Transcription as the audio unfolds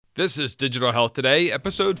This is Digital Health Today,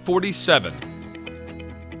 episode 47.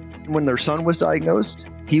 When their son was diagnosed,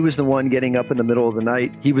 he was the one getting up in the middle of the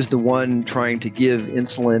night. He was the one trying to give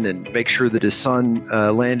insulin and make sure that his son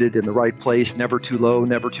landed in the right place, never too low,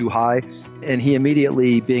 never too high. And he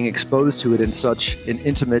immediately, being exposed to it in such an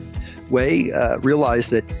intimate way,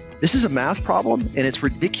 realized that this is a math problem, and it's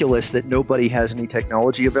ridiculous that nobody has any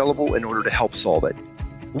technology available in order to help solve it.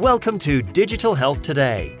 Welcome to Digital Health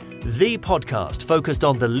Today, the podcast focused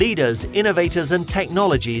on the leaders, innovators, and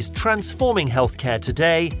technologies transforming healthcare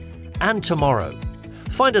today and tomorrow.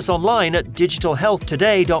 Find us online at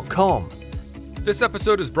digitalhealthtoday.com. This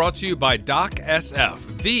episode is brought to you by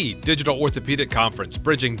DocSF, the digital orthopedic conference,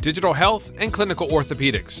 bridging digital health and clinical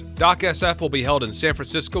orthopedics. DocSF will be held in San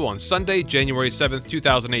Francisco on Sunday, January 7th,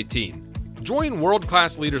 2018. Join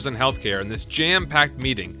world-class leaders in healthcare in this jam-packed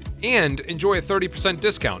meeting and enjoy a 30%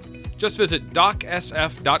 discount. Just visit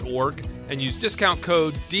docsf.org and use discount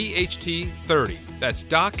code DHT30. That's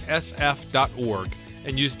docsf.org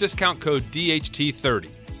and use discount code DHT30.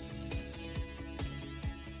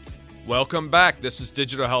 Welcome back. This is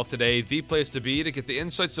Digital Health Today, the place to be to get the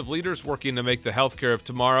insights of leaders working to make the healthcare of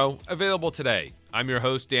tomorrow available today. I'm your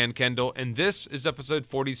host, Dan Kendall, and this is episode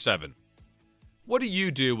 47. What do you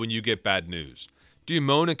do when you get bad news? Do you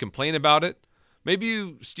moan and complain about it? Maybe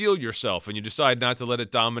you steel yourself and you decide not to let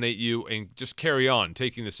it dominate you and just carry on,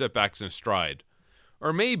 taking the setbacks in stride.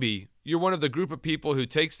 Or maybe you're one of the group of people who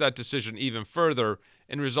takes that decision even further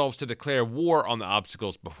and resolves to declare war on the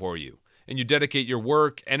obstacles before you. And you dedicate your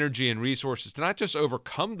work, energy, and resources to not just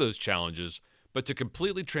overcome those challenges, but to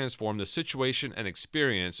completely transform the situation and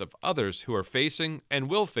experience of others who are facing and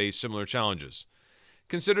will face similar challenges.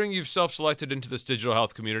 Considering you've self-selected into this digital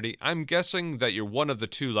health community, I'm guessing that you're one of the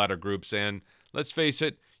two latter groups, and let's face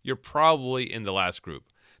it, you're probably in the last group.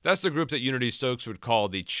 That's the group that Unity Stokes would call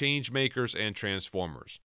the change makers and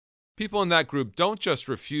transformers. People in that group don't just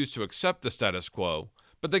refuse to accept the status quo,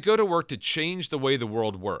 but they go to work to change the way the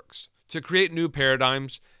world works, to create new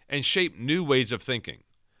paradigms and shape new ways of thinking.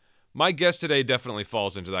 My guest today definitely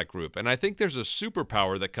falls into that group, and I think there's a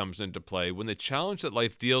superpower that comes into play when the challenge that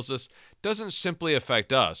life deals us doesn't simply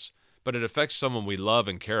affect us, but it affects someone we love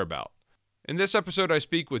and care about. In this episode, I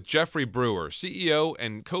speak with Jeffrey Brewer, CEO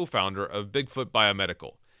and co-founder of Bigfoot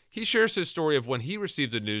Biomedical. He shares his story of when he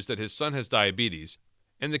received the news that his son has diabetes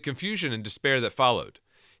and the confusion and despair that followed.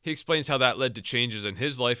 He explains how that led to changes in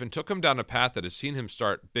his life and took him down a path that has seen him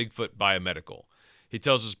start Bigfoot Biomedical. He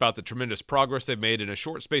tells us about the tremendous progress they've made in a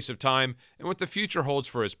short space of time and what the future holds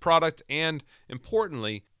for his product and,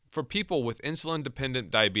 importantly, for people with insulin-dependent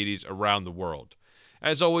diabetes around the world.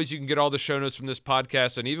 As always, you can get all the show notes from this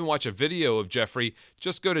podcast and even watch a video of Jeffrey.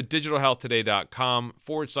 Just go to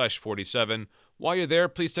digitalhealthtoday.com/47. While you're there,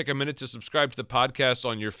 please take a minute to subscribe to the podcast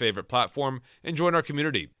on your favorite platform and join our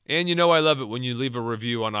community. And you know I love it when you leave a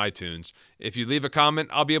review on iTunes. If you leave a comment,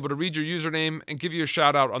 I'll be able to read your username and give you a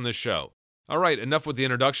shout out on this show. All right, enough with the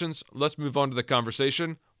introductions. Let's move on to the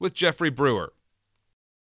conversation with Jeffrey Brewer.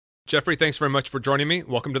 Jeffrey, thanks very much for joining me.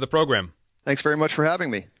 Welcome to the program. Thanks very much for having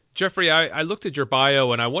me. Jeffrey, I looked at your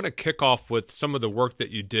bio, and I want to kick off with some of the work that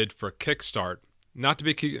you did for Kickstart, not to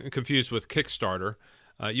be confused with Kickstarter.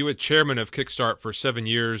 You were chairman of Kickstart for 7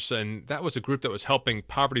 years, and that was a group that was helping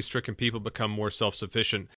poverty-stricken people become more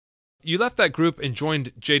self-sufficient. You left that group and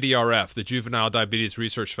joined JDRF, the Juvenile Diabetes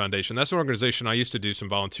Research Foundation. That's an organization I used to do some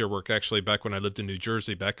volunteer work, actually, back when I lived in New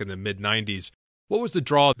Jersey, back in the mid-'90s. What was the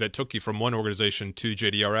draw that took you from one organization to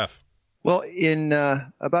JDRF? Well, in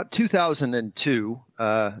about 2002,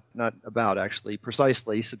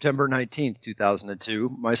 precisely, September 19th,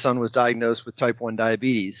 2002, my son was diagnosed with type 1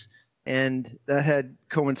 diabetes. And that had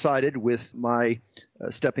coincided with my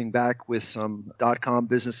stepping back with some .com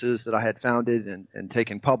businesses that I had founded and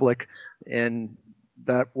taken public. And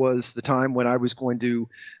that was the time when I was going to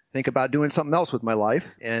think about doing something else with my life.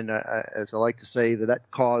 And as I like to say, that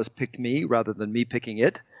cause picked me rather than me picking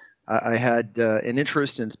it. I had an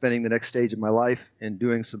interest in spending the next stage of my life in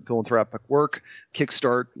doing some philanthropic work.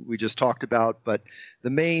 Kickstart, we just talked about, but the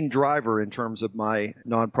main driver in terms of my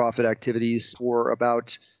nonprofit activities for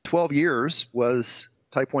about 12 years was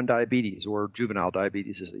type 1 diabetes, or juvenile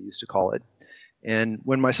diabetes as they used to call it. And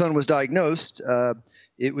when my son was diagnosed,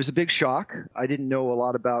 it was a big shock. I didn't know a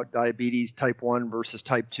lot about diabetes type 1 versus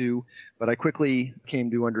type 2, but I quickly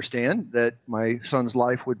came to understand that my son's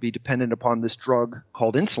life would be dependent upon this drug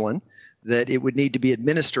called insulin, that it would need to be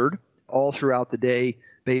administered all throughout the day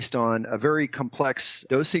based on a very complex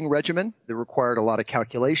dosing regimen that required a lot of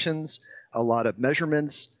calculations, a lot of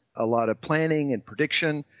measurements, a lot of planning and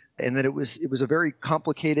prediction, and that it was a very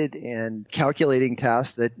complicated and calculating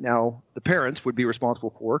task that now the parents would be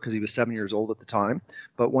responsible for because he was 7 years old at the time,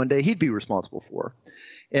 but one day he'd be responsible for.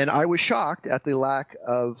 And I was shocked at the lack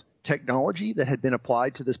of technology that had been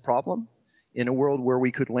applied to this problem in a world where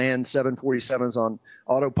we could land 747s on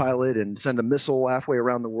autopilot and send a missile halfway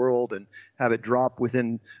around the world and have it drop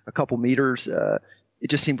within a couple meters. It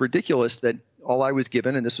just seemed ridiculous that all I was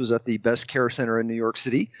given, and this was at the Best Care Center in New York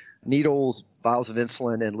City, needles, vials of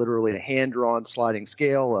insulin, and literally a hand-drawn sliding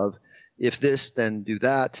scale of if this, then do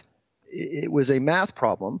that. It was a math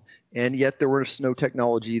problem, and yet there was no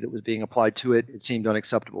technology that was being applied to it. It seemed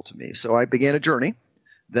unacceptable to me. So I began a journey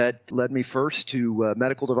that led me first to a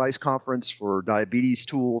medical device conference for diabetes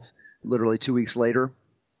tools. Literally 2 weeks later,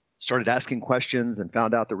 started asking questions and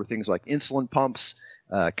found out there were things like insulin pumps,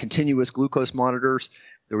 continuous glucose monitors.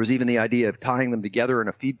 There was even the idea of tying them together in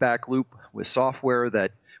a feedback loop with software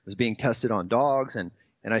that was being tested on dogs. And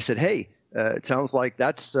I said, hey, it sounds like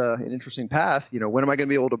that's an interesting path. When am I going to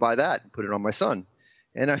be able to buy that and put it on my son?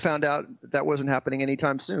 And I found out that wasn't happening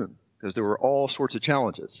anytime soon because there were all sorts of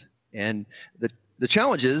challenges. And the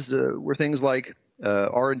challenges were things like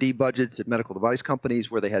R&D budgets at medical device companies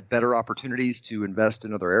where they had better opportunities to invest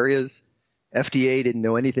in other areas. FDA didn't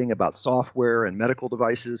know anything about software and medical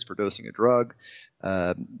devices for dosing a drug.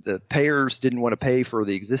 The payers didn't want to pay for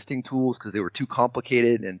the existing tools because they were too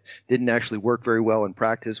complicated and didn't actually work very well in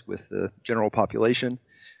practice with the general population.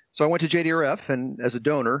 So I went to JDRF, and as a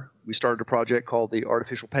donor, we started a project called the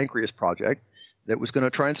Artificial Pancreas Project that was going to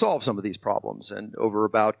try and solve some of these problems. And over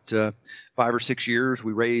about 5 or 6 years,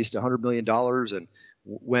 we raised $100 million and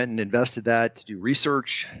went and invested that to do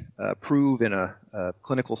research, prove in a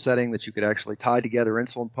clinical setting that you could actually tie together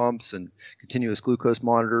insulin pumps and continuous glucose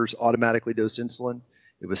monitors, automatically dose insulin.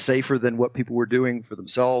 It was safer than what people were doing for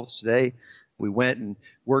themselves today. We went and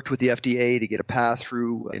worked with the FDA to get a path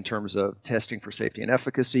through in terms of testing for safety and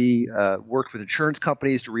efficacy, worked with insurance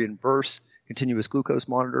companies to reimburse continuous glucose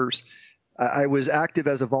monitors. I was active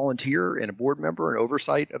as a volunteer and a board member and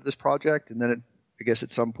oversight of this project, and then I guess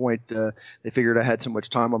at some point they figured I had so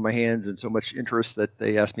much time on my hands and so much interest that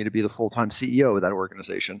they asked me to be the full-time CEO of that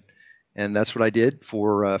organization. And that's what I did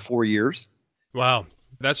for 4 years. Wow,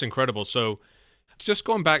 that's incredible. So just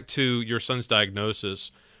going back to your son's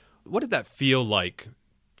diagnosis, what did that feel like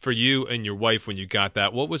for you and your wife when you got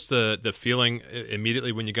that? What was the feeling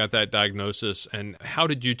immediately when you got that diagnosis? And how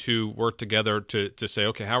did you two work together to say,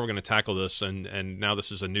 okay, how are we going to tackle this? And now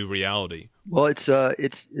this is a new reality. Well,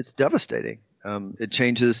 it's devastating. It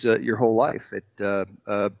changes your whole life.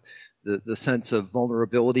 The sense of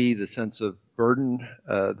vulnerability, the sense of burden,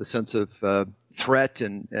 the sense of threat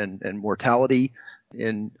and mortality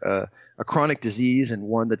in a chronic disease and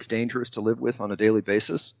one that's dangerous to live with on a daily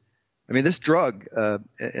basis. I mean, this drug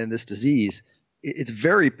and this disease, it's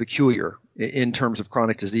very peculiar in terms of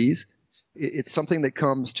chronic disease. It's something that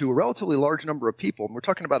comes to a relatively large number of people. And we're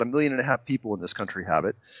talking about 1.5 million people in this country have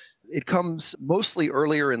it. It comes mostly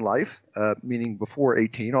earlier in life, meaning before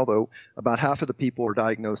 18, although about half of the people are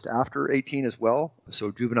diagnosed after 18 as well.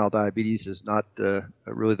 So juvenile diabetes is not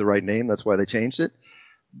really the right name. That's why they changed it.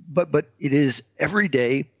 But it is every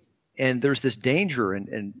day, and there's this danger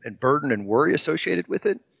and burden and worry associated with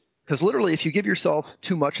it. Because literally, if you give yourself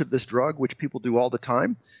too much of this drug, which people do all the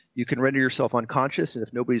time, you can render yourself unconscious, and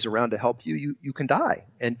if nobody's around to help you, you can die.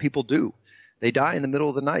 And people do. They die in the middle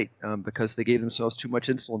of the night because they gave themselves too much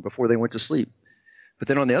insulin before they went to sleep. But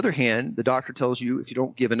then on the other hand, the doctor tells you if you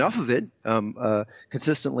don't give enough of it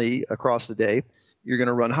consistently across the day, you're going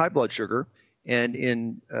to run high blood sugar. And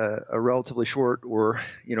in a relatively short or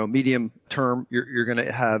medium term, you're going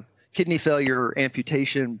to have kidney failure,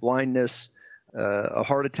 amputation, blindness, a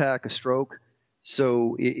heart attack, a stroke.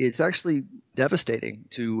 So it's actually devastating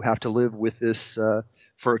to have to live with this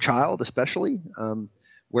for a child, especially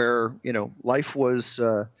where, life was,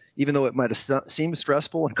 even though it might have seemed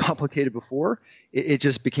stressful and complicated before, it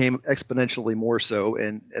just became exponentially more so.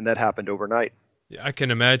 And that happened overnight. Yeah, I can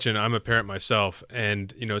imagine. I'm a parent myself.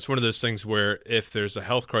 And, it's one of those things where if there's a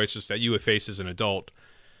health crisis that you would face as an adult,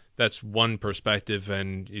 that's one perspective,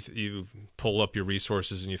 and you pull up your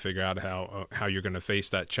resources and you figure out how you're going to face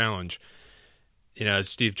that challenge. As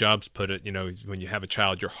Steve Jobs put it, when you have a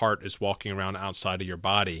child, your heart is walking around outside of your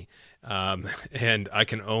body. And I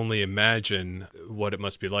can only imagine what it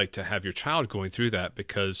must be like to have your child going through that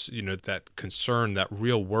because, that concern, that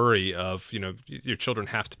real worry of, your children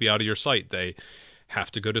have to be out of your sight. They have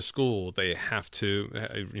to go to school. They have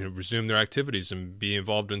to, resume their activities and be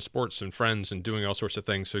involved in sports and friends and doing all sorts of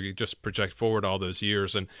things. So you just project forward all those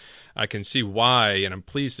years. And I can see why, and I'm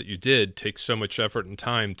pleased that you did take so much effort and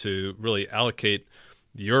time to really allocate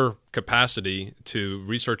your capacity to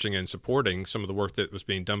researching and supporting some of the work that was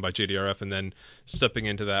being done by JDRF and then stepping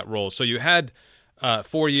into that role. So you had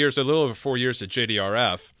 4 years, a little over 4 years at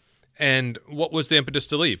JDRF. And what was the impetus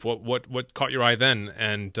to leave? What caught your eye then,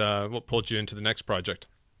 and what pulled you into the next project?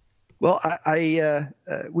 Well,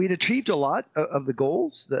 we'd achieved a lot of the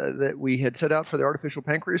goals that we had set out for the Artificial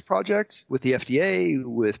Pancreas Project with the FDA,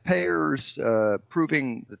 with payers,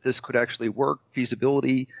 proving that this could actually work.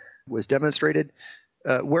 Feasibility was demonstrated.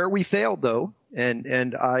 Where we failed, though,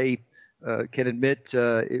 and I can admit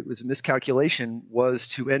it was a miscalculation, was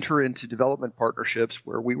to enter into development partnerships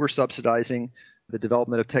where we were subsidizing the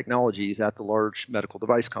development of technologies at the large medical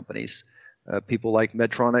device companies, people like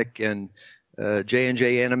Medtronic and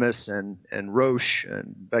J&J Animas and Roche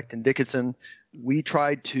and Becton Dickinson. We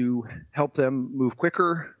tried to help them move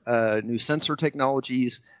quicker, new sensor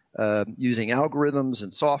technologies, using algorithms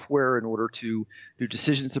and software in order to do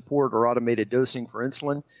decision support or automated dosing for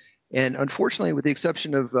insulin. And unfortunately, with the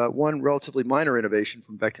exception of one relatively minor innovation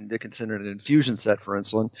from Becton Dickinson and an infusion set for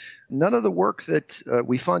insulin, none of the work that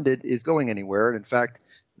we funded is going anywhere. And in fact,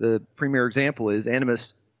 the premier example is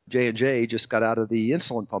Animas J&J just got out of the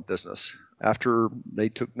insulin pump business after they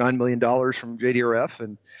took $9 million from JDRF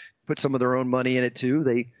and put some of their own money in it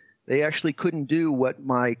too. They actually couldn't do what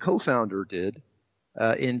my co-founder did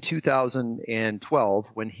in 2012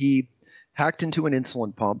 when he hacked into an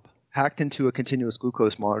insulin pump, hacked into a continuous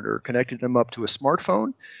glucose monitor, connected them up to a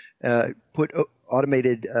smartphone, put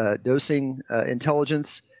automated dosing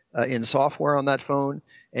intelligence in software on that phone,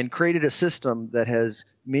 and created a system that has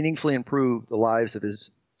meaningfully improved the lives of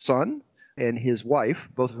his son and his wife,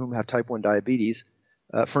 both of whom have type 1 diabetes,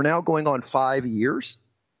 for now going on 5 years.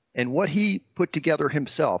 And what he put together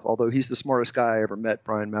himself, although he's the smartest guy I ever met,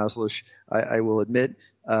 Brian Maslish, I will admit,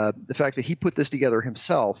 the fact that he put this together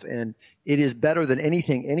himself, and it is better than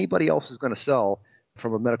anything anybody else is going to sell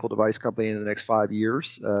from a medical device company in the next 5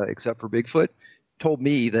 years, except for Bigfoot, told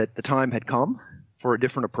me that the time had come for a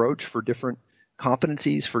different approach, for different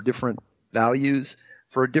competencies, for different values,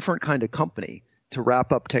 for a different kind of company to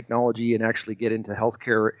wrap up technology and actually get into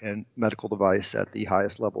healthcare and medical device at the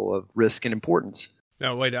highest level of risk and importance.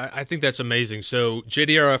 Now, wait, I think that's amazing. So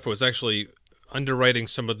JDRF was actually underwriting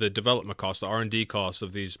some of the development costs, the R&D costs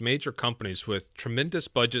of these major companies with tremendous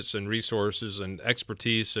budgets and resources and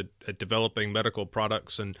expertise at developing medical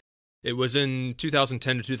products. And it was in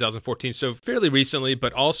 2010 to 2014, so fairly recently,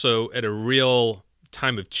 but also at a real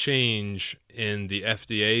time of change in the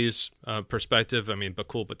FDA's perspective. I mean,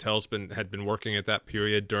 Bakul Patel's had been working at that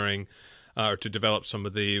period during to develop some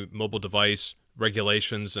of the mobile device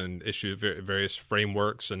regulations and issue various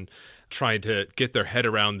frameworks and trying to get their head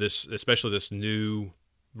around this, especially this new,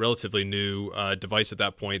 relatively new device at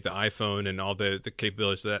that point, the iPhone and all the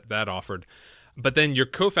capabilities that offered. But then your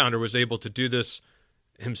co-founder was able to do this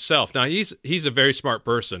himself. Now, he's a very smart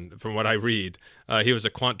person from what I read. He was a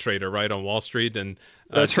quant trader, right, on Wall Street. And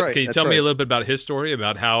that's right. Can you tell me a little bit about his story,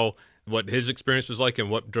 about what his experience was like and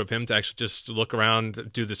what drove him to actually just look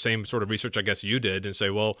around, do the same sort of research I guess you did, and say,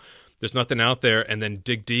 well, there's nothing out there, and then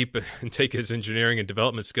dig deep and take his engineering and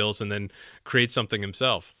development skills and then create something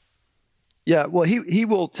himself? Yeah, well, he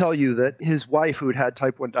will tell you that his wife, who had had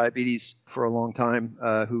type 1 diabetes for a long time,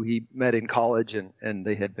 who he met in college and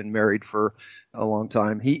they had been married for a long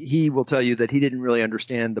time, he will tell you that he didn't really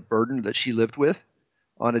understand the burden that she lived with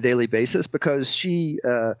on a daily basis because she,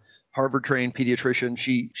 Harvard-trained pediatrician,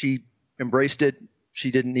 she embraced it. She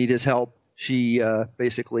didn't need his help. She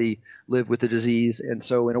basically lived with the disease. And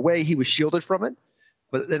so in a way, he was shielded from it.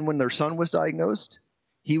 But then when their son was diagnosed,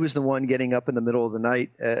 he was the one getting up in the middle of the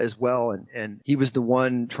night as well. And he was the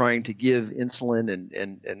one trying to give insulin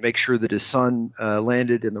and make sure that his son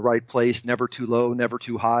landed in the right place, never too low, never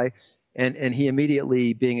too high. And he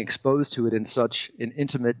immediately, being exposed to it in such an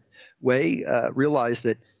intimate way, realized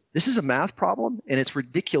that this is a math problem, and it's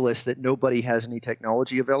ridiculous that nobody has any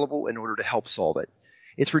technology available in order to help solve it.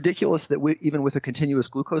 It's ridiculous that even with a continuous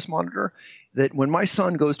glucose monitor, that when my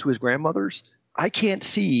son goes to his grandmother's, I can't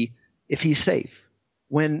see if he's safe.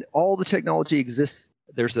 When all the technology exists,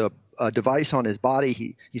 there's a device on his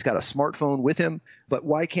body. He's got a smartphone with him, but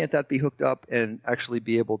why can't that be hooked up and actually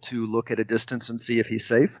be able to look at a distance and see if he's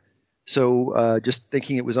safe? So just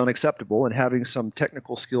thinking it was unacceptable and having some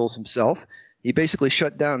technical skills himself, he basically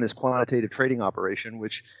shut down his quantitative trading operation,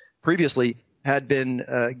 which previously had been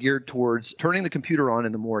geared towards turning the computer on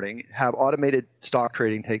in the morning, have automated stock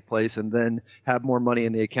trading take place, and then have more money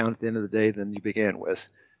in the account at the end of the day than you began with.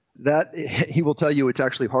 That, he will tell you, it's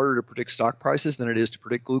actually harder to predict stock prices than it is to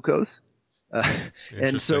predict glucose.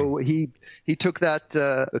 And so he took that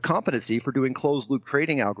competency for doing closed loop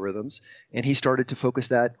trading algorithms, and he started to focus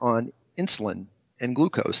that on insulin and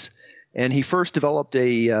glucose. And he first developed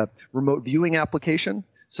a remote viewing application.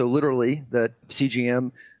 So literally that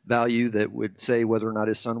CGM value that would say whether or not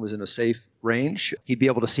his son was in a safe range, he'd be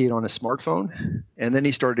able to see it on his smartphone. And then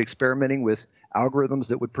he started experimenting with algorithms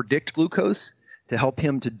that would predict glucose to help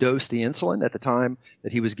him to dose the insulin at the time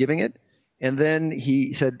that he was giving it. And then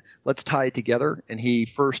he said, let's tie it together. And he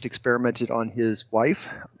first experimented on his wife.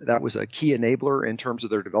 That was a key enabler in terms of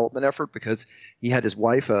their development effort because he had his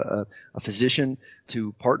wife, a physician,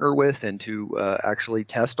 to partner with and to actually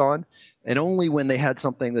test on. And only when they had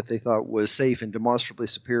something that they thought was safe and demonstrably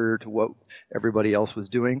superior to what everybody else was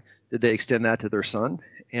doing did they extend that to their son.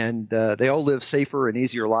 And they all live safer and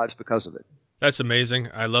easier lives because of it. That's amazing.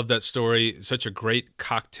 I love that story. Such a great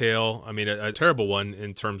cocktail. I mean, a terrible one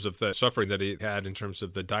in terms of the suffering that he had in terms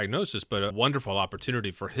of the diagnosis, but a wonderful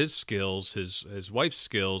opportunity for his skills, his wife's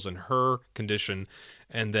skills and her condition,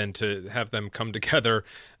 and then to have them come together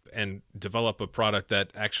and develop a product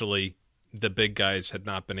that actually the big guys had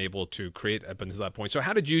not been able to create up until that point. So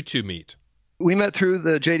how did you two meet? We met through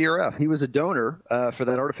the JDRF. He was a donor for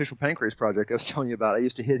that artificial pancreas project I was telling you about. I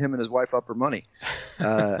used to hit him and his wife up for money.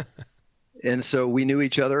 And so we knew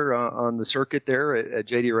each other on the circuit there at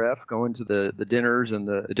JDRF, going to the dinners and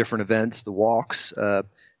the different events, the walks.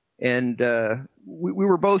 And we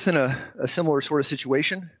were both in a similar sort of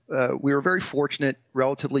situation. We were very fortunate,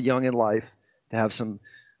 relatively young in life, to have some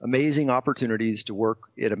amazing opportunities to work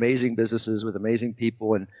at amazing businesses with amazing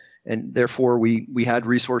people. And therefore, we had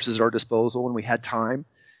resources at our disposal and we had time.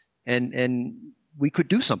 And we could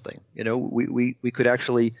do something. You know, we could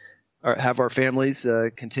actually have our families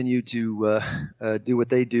continue to do what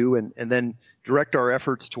they do and then direct our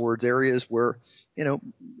efforts towards areas where, you know,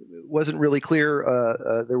 it wasn't really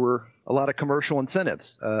clear. There were a lot of commercial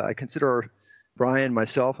incentives. I consider Brian,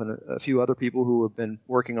 myself, and a few other people who have been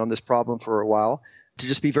working on this problem for a while to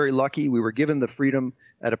just be very lucky. We were given the freedom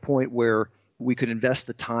at a point where we could invest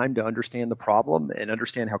the time to understand the problem and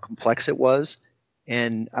understand how complex it was.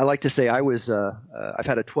 And I like to say I've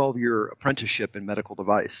had a 12-year apprenticeship in medical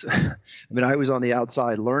device. I mean, I was on the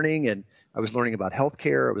outside learning, and I was learning about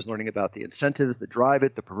healthcare. I was learning about the incentives that drive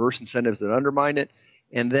it, the perverse incentives that undermine it.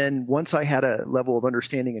 And then once I had a level of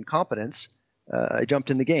understanding and competence, I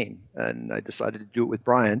jumped in the game, and I decided to do it with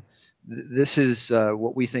Brian. This is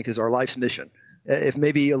what we think is our life's mission. If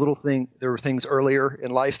maybe there were things earlier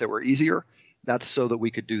in life that were easier, that's so that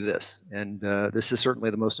we could do this. And this is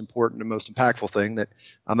certainly the most important and most impactful thing that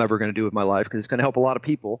I'm ever going to do with my life because it's going to help a lot of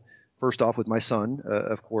people. First off with my son,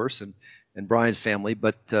 of course, and Brian's family.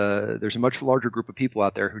 But there's a much larger group of people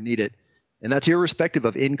out there who need it. And that's irrespective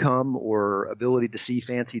of income or ability to see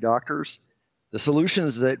fancy doctors. The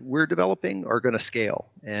solutions that we're developing are going to scale.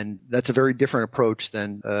 And that's a very different approach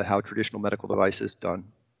than how traditional medical device is done.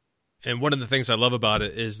 And one of the things I love about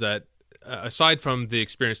it is that aside from the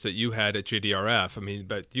experience that you had at JDRF, I mean,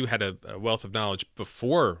 but you had a wealth of knowledge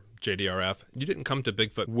before JDRF. You didn't come to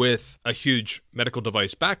Bigfoot with a huge medical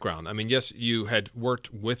device background. I mean, yes, you had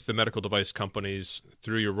worked with the medical device companies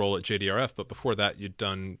through your role at JDRF, but before that, you'd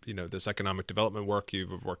done, you know, this economic development work. You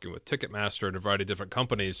were working with Ticketmaster and a variety of different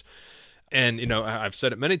companies. And, you know, I've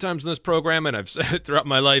said it many times in this program, and I've said it throughout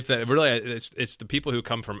my life, that really it's the people who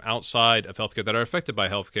come from outside of healthcare that are affected by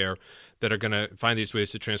healthcare that are going to find these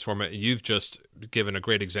ways to transform it. You've just given a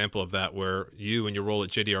great example of that, where you and your role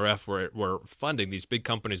at JDRF were funding these big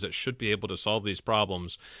companies that should be able to solve these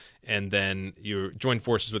problems. And then you joined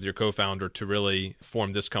forces with your co-founder to really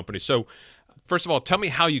form this company. So first of all, tell me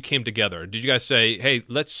how you came together. Did you guys say, hey,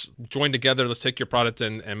 let's join together, let's take your product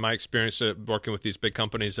and my experience working with these big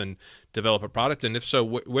companies and develop a product? And if so,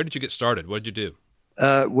 where did you get started? What did you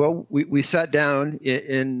do? Well, we sat down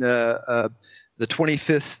in the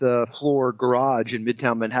 25th floor garage in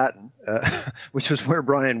Midtown Manhattan, which was where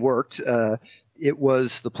Brian worked. It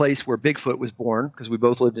was the place where Bigfoot was born because we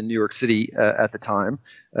both lived in New York City at the time.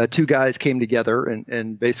 Two guys came together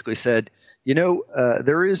and basically said, you know,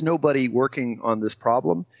 there is nobody working on this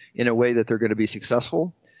problem in a way that they're going to be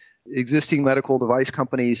successful. Existing medical device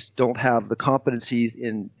companies don't have the competencies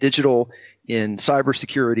in digital, in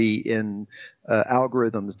cybersecurity, in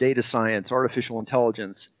algorithms, data science, artificial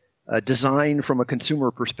intelligence, design from a consumer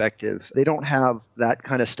perspective. They don't have that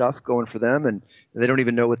kind of stuff going for them, and they don't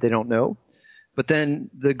even know what they don't know. But then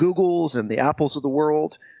the Googles and the Apples of the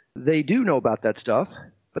world, they do know about that stuff.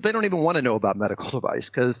 But they don't even want to know about medical device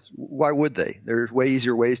because why would they? There's way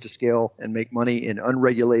easier ways to scale and make money in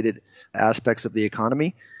unregulated aspects of the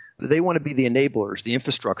economy. They want to be the enablers, the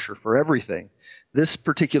infrastructure for everything. This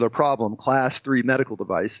particular problem, class 3 medical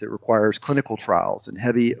device that requires clinical trials and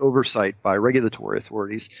heavy oversight by regulatory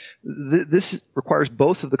authorities, this requires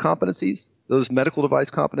both of the competencies, those medical device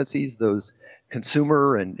competencies, those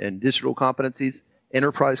consumer and digital competencies,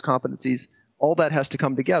 enterprise competencies. All that has to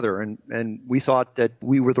come together. And we thought that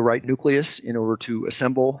we were the right nucleus in order to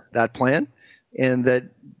assemble that plan, and that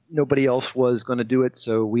nobody else was going to do it.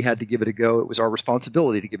 So we had to give it a go. It was our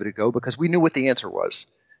responsibility to give it a go because we knew what the answer was.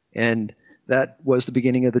 And that was the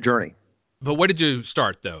beginning of the journey. But where did you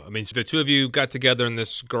start, though? I mean, so the two of you got together in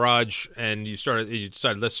this garage and you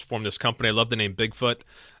decided, let's form this company. I love the name Bigfoot.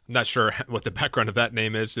 I'm not sure what the background of that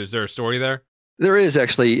name is. Is there a story there? There is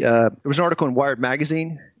actually. There was an article in Wired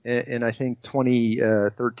Magazine in I think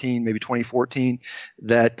 2013, maybe 2014,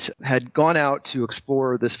 that had gone out to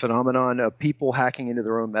explore this phenomenon of people hacking into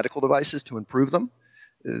their own medical devices to improve them.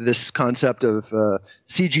 This concept of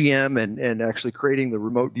CGM and actually creating the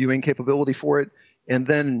remote viewing capability for it. And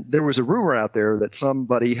then there was a rumor out there that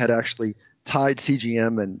somebody had actually tied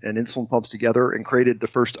CGM and insulin pumps together and created the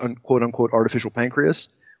first quote-unquote artificial pancreas,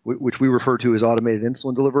 which we refer to as automated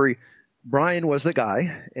insulin delivery. Brian was the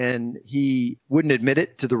guy, and he wouldn't admit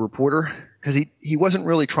it to the reporter because he wasn't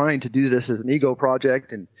really trying to do this as an ego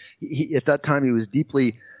project. And at that time, he was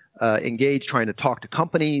deeply engaged trying to talk to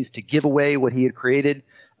companies to give away what he had created.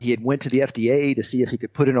 He had went to the FDA to see if he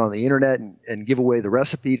could put it on the internet and give away the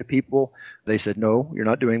recipe to people. They said, no, you're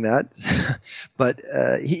not doing that. But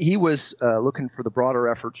he was looking for the broader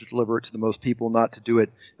effort to deliver it to the most people, not to do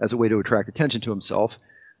it as a way to attract attention to himself.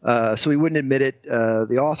 So he wouldn't admit it.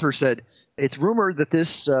 The author said, it's rumored that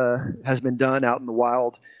this has been done out in the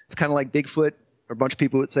wild. It's kind of like Bigfoot. A bunch of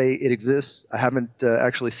people would say it exists. I haven't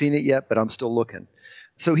actually seen it yet, but I'm still looking.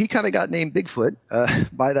 So he kind of got named Bigfoot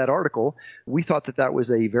by that article. We thought that was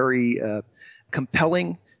a very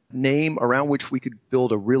compelling name around which we could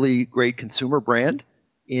build a really great consumer brand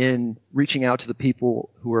in reaching out to the people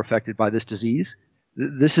who are affected by this disease.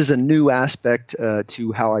 This is a new aspect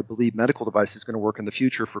to how I believe medical device is going to work in the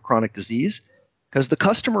future for chronic disease, because the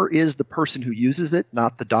customer is the person who uses it,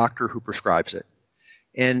 not the doctor who prescribes it.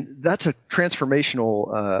 And that's a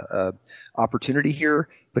transformational opportunity here,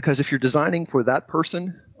 because if you're designing for that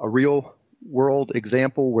person, a real world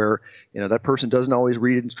example where that person doesn't always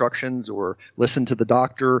read instructions or listen to the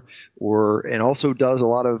doctor and also does a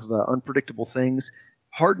lot of unpredictable things,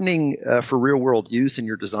 hardening for real world use in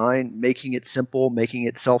your design, making it simple, making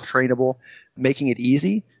it self-trainable, making it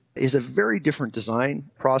easy is a very different design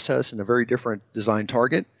process and a very different design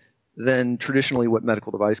target than traditionally what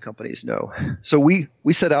medical device companies know. So we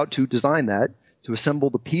set out to design that, to assemble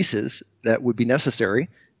the pieces that would be necessary. It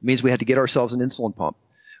means we had to get ourselves an insulin pump.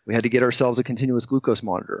 We had to get ourselves a continuous glucose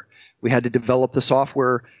monitor. We had to develop the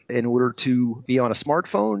software in order to be on a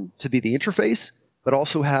smartphone, to be the interface, but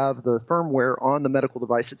also have the firmware on the medical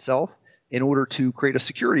device itself in order to create a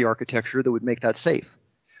security architecture that would make that safe.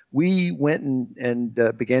 We went and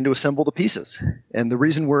began to assemble the pieces. And the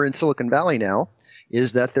reason we're in Silicon Valley now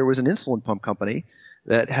is that there was an insulin pump company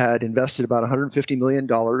that had invested about $150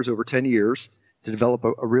 million over 10 years to develop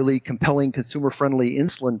a really compelling consumer-friendly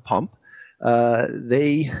insulin pump.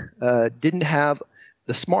 They didn't have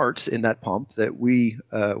the smarts in that pump that we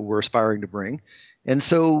were aspiring to bring. And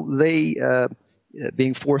so they,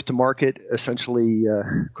 being forced to market, essentially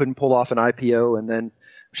couldn't pull off an IPO and then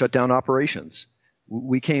shut down operations.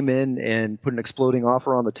 We came in and put an exploding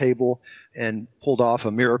offer on the table and pulled off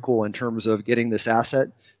a miracle in terms of getting this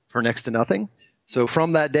asset for next to nothing. So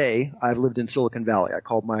from that day, I've lived in Silicon Valley. I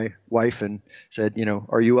called my wife and said,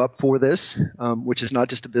 are you up for this? Which is not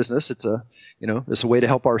just a business. It's it's a way to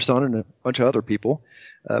help our son and a bunch of other people.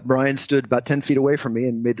 Brian stood about 10 feet away from me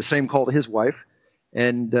and made the same call to his wife.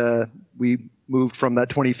 And we moved from that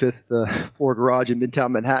 25th floor garage in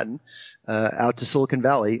Midtown Manhattan out to Silicon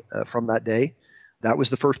Valley from that day. That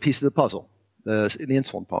was the first piece of the puzzle, the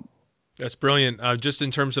insulin pump. That's brilliant. Just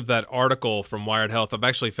in terms of that article from Wired Health, I've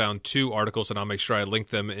actually found two articles, and I'll make sure I link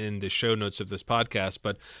them in the show notes of this podcast.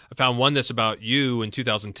 But I found one that's about you in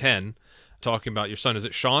 2010, talking about your son. Is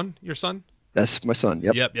it Sean, your son? That's my son,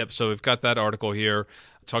 yep. Yep. So we've got that article here,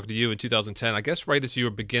 talking to you in 2010, I guess right as you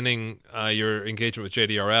were beginning your engagement with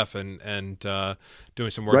JDRF and doing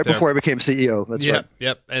some work right there. Before I became CEO. That's right.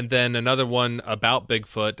 Yep. And then another one about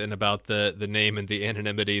Bigfoot and about the name and the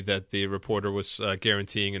anonymity that the reporter was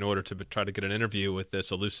guaranteeing in order to try to get an interview with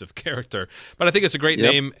this elusive character. But I think it's a great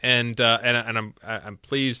name, and I'm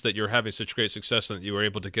pleased that you're having such great success and that you were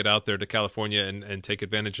able to get out there to California and take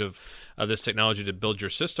advantage of this technology to build your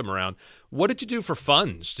system around. What did you do for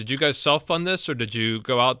funds? Did you guys self-fund this, or did you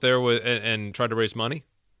go out there and try to raise money?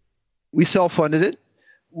 We self-funded it.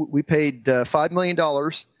 We paid $5 million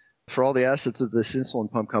for all the assets of this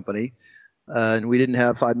insulin pump company. And we didn't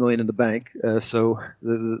have $5 million in the bank. So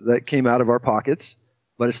that came out of our pockets.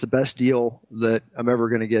 But it's the best deal that I'm ever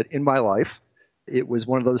going to get in my life. It was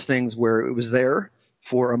one of those things where it was there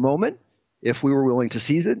for a moment if we were willing to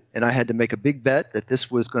seize it. And I had to make a big bet that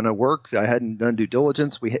this was going to work. I hadn't done due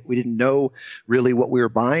diligence. We didn't know really what we were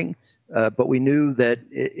buying. But we knew that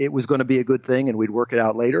it was going to be a good thing and we'd work it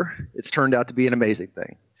out later. It's turned out to be an amazing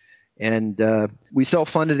thing. And we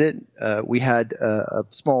self-funded it. We had a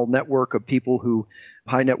small network of people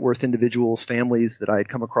high net worth individuals, families that I had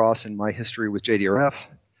come across in my history with JDRF,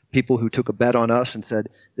 people who took a bet on us and said,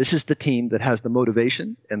 this is the team that has the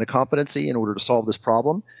motivation and the competency in order to solve this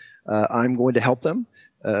problem. I'm going to help them.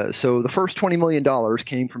 So the first $20 million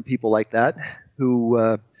came from people like that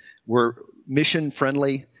who were mission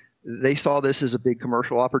friendly. They saw this as a big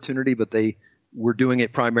commercial opportunity, but they were doing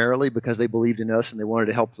it primarily because they believed in us and they wanted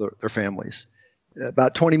to help their families.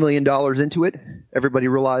 About $20 million into it, everybody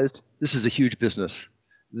realized this is a huge business.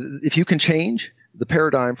 If you can change the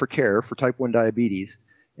paradigm for care for type 1 diabetes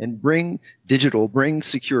and bring digital, bring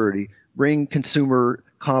security, bring consumer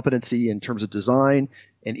competency in terms of design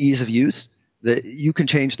and ease of use, that you can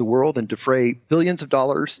change the world and defray billions of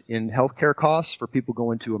dollars in healthcare costs for people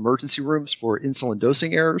going to emergency rooms for insulin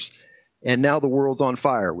dosing errors. And now the world's on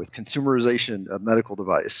fire with consumerization of medical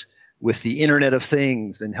device, with the Internet of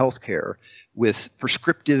Things in healthcare, with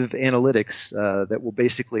prescriptive analytics that will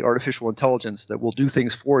basically artificial intelligence that will do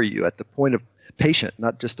things for you at the point of patient,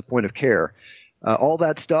 not just the point of care. All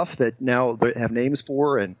that stuff that now they have names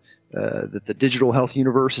for and that the digital health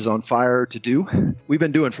universe is on fire to do, we've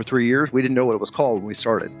been doing for 3 years. We didn't know what it was called when we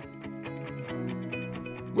started.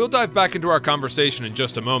 We'll dive back into our conversation in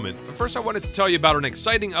just a moment, but first I wanted to tell you about an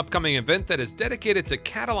exciting upcoming event that is dedicated to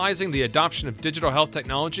catalyzing the adoption of digital health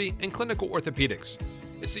technology in clinical orthopedics.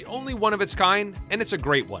 It's the only one of its kind, and it's a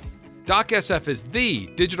great one. DocSF is the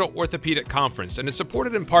digital orthopedic conference and is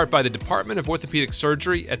supported in part by the Department of Orthopedic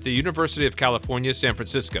Surgery at the University of California, San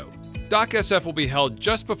Francisco. DocSF will be held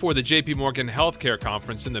just before the JP Morgan Healthcare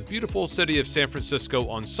Conference in the beautiful city of San Francisco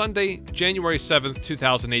on Sunday, January 7th,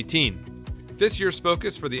 2018. This year's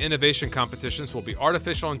focus for the innovation competitions will be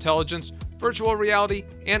artificial intelligence, virtual reality,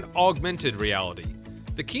 and augmented reality.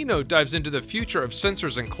 The keynote dives into the future of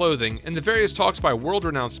sensors and clothing, and the various talks by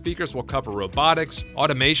world-renowned speakers will cover robotics,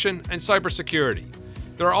 automation, and cybersecurity.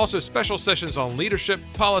 There are also special sessions on leadership,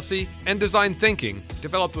 policy, and design thinking,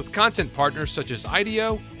 developed with content partners such as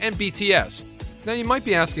IDEO and BTS. Now you might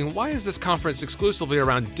be asking, why is this conference exclusively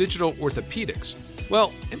around digital orthopedics?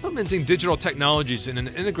 Well, implementing digital technologies in an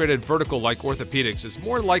integrated vertical like orthopedics is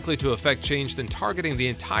more likely to affect change than targeting the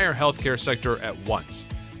entire healthcare sector at once.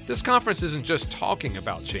 This conference isn't just talking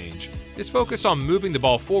about change. It's focused on moving the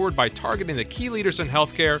ball forward by targeting the key leaders in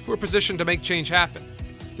healthcare who are positioned to make change happen.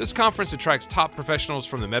 This conference attracts top professionals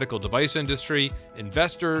from the medical device industry,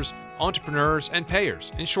 investors, entrepreneurs, and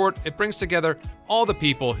payers. In short, it brings together all the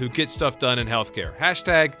people who get stuff done in healthcare.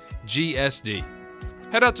 #GSD.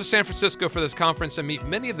 Head out to San Francisco for this conference and meet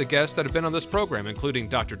many of the guests that have been on this program, including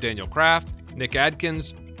Dr. Daniel Kraft, Nick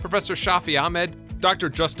Adkins, Professor Shafi Ahmed, Dr.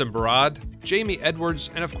 Justin Barad, Jamie Edwards,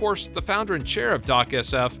 and of course, the founder and chair of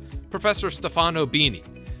DocSF, Professor Stefano Bini.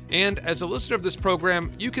 And as a listener of this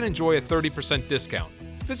program, you can enjoy a 30% discount.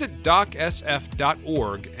 Visit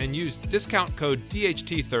docsf.org and use discount code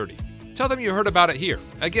DHT30. Tell them you heard about it here.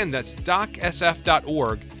 Again, that's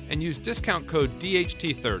docsf.org and use discount code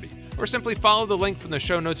DHT30. Or simply follow the link from the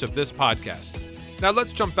show notes of this podcast. Now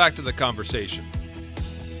let's jump back to the conversation.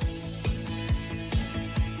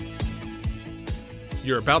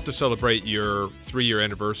 You're about to celebrate your 3-year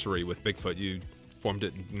anniversary with Bigfoot. You formed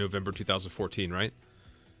it in November 2014, right?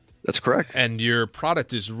 That's correct. And your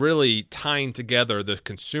product is really tying together the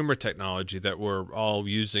consumer technology that we're all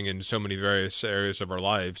using in so many various areas of our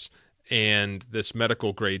lives and this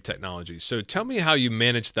medical grade technology. So tell me how you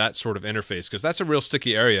manage that sort of interface, because that's a real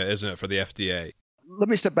sticky area, isn't it, for the FDA? Let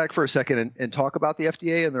me step back for a second and talk about the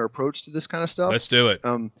FDA and their approach to this kind of stuff. Let's do it.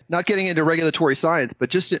 Not getting into regulatory science, but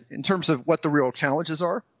just in terms of what the real challenges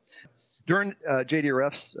are. During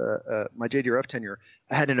JDRF's my JDRF tenure,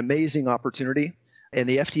 I had an amazing opportunity, and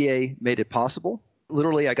the FDA made it possible.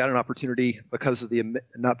 Literally, I got an opportunity because of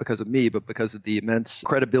not because of me, but because of the immense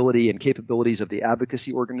credibility and capabilities of the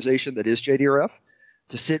advocacy organization that is JDRF,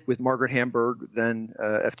 to sit with Margaret Hamburg, then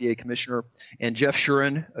FDA commissioner, and Jeff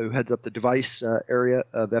Shuren, who heads up the device area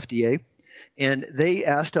of FDA. And they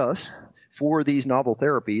asked us for these novel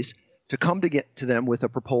therapies to come to them with a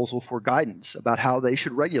proposal for guidance about how they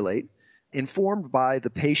should regulate, informed by the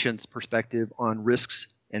patient's perspective on risks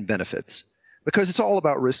and benefits. because it's all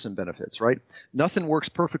about risks and benefits, right? Nothing works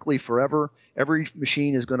perfectly forever. Every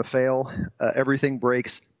machine is going to fail. Everything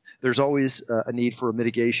breaks. There's always a need for a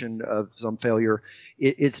mitigation of some failure.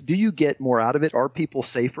 It's do you get more out of it? Are people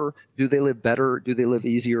safer? Do they live better? Do they live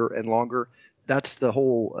easier and longer? That's the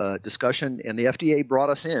whole discussion. And the FDA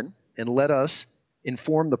brought us in and let us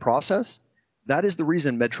inform the process. That is the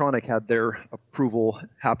reason Medtronic had their approval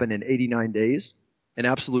happen in 89 days, an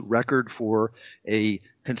absolute record for a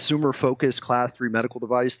consumer-focused Class 3 medical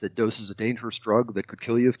device that doses a dangerous drug that could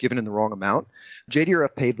kill you if given in the wrong amount.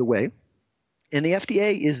 JDRF paved the way, and the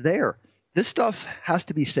FDA is there. This stuff has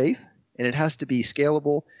to be safe, and it has to be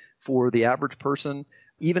scalable for the average person,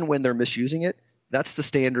 even when they're misusing it. That's the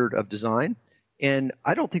standard of design. And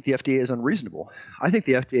I don't think the FDA is unreasonable. I think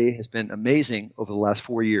the FDA has been amazing over the last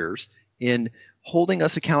 4 years in holding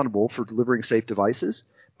us accountable for delivering safe devices,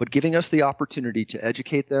 but giving us the opportunity to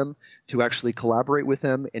educate them, to actually collaborate with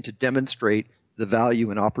them, and to demonstrate the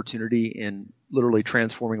value and opportunity in literally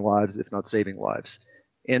transforming lives, if not saving lives.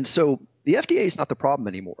 And so the FDA is not the problem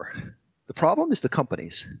anymore. The problem is the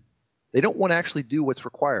companies. They don't want to actually do what's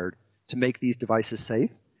required to make these devices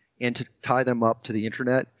safe and to tie them up to the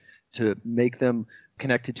internet, to make them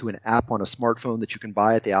connected to an app on a smartphone that you can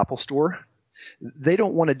buy at the Apple Store. They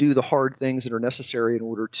don't want to do the hard things that are necessary in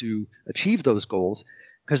order to achieve those goals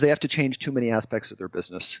because they have to change too many aspects of their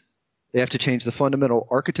business. They have to change the fundamental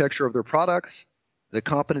architecture of their products, the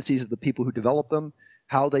competencies of the people who develop them,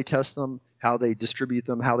 how they test them, how they distribute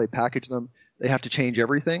them, how they package them. They have to change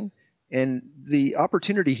everything. And the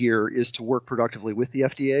opportunity here is to work productively with the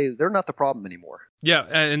FDA. They're not the problem anymore. Yeah,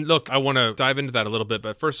 and look, I want to dive into that a little bit,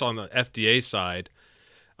 but first on the FDA side,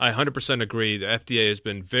 I 100% agree. The FDA has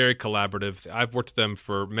been very collaborative. I've worked with them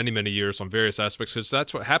for many, many years on various aspects because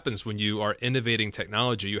that's what happens when you are innovating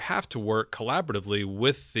technology. You have to work collaboratively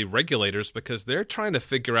with the regulators because they're trying to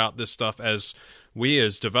figure out this stuff as we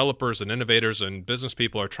as developers and innovators and business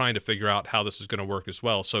people are trying to figure out how this is going to work as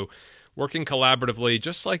well. So working collaboratively,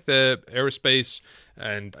 just like the aerospace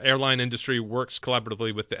and airline industry works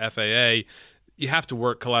collaboratively with the FAA, you have to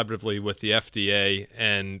work collaboratively with the FDA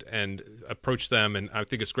and approach them. And I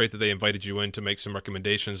think it's great that they invited you in to make some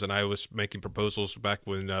recommendations. And I was making proposals back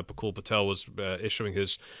when Bakul Patel was issuing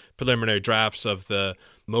his preliminary drafts of the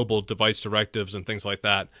mobile device directives and things like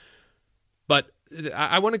that. But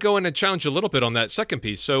I want to go in and challenge you a little bit on that second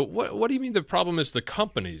piece. So what do you mean the problem is the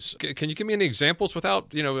companies? Can you give me any examples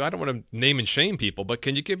without, I don't want to name and shame people, but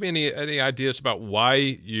can you give me any ideas about why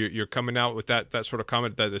you're coming out with that sort of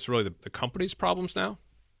comment that it's really the company's problems now?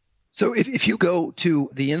 So if you go to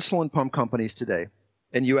the insulin pump companies today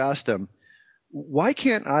and you ask them, why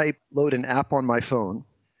can't I load an app on my phone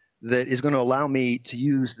that is going to allow me to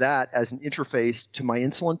use that as an interface to my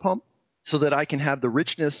insulin pump so that I can have the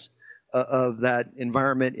richness of that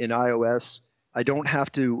environment in iOS? I don't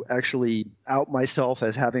have to actually out myself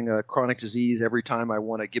as having a chronic disease every time I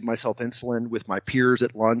want to give myself insulin with my peers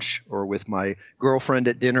at lunch or with my girlfriend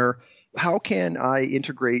at dinner. How can I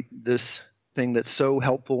integrate this thing that's so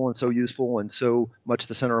helpful and so useful and so much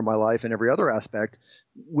the center of my life and every other aspect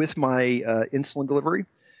with my insulin delivery?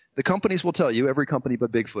 The companies will tell you, every company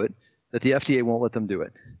but Bigfoot, that the FDA won't let them do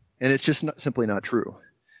it. And it's just simply not true.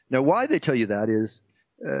 Now, why they tell you that is,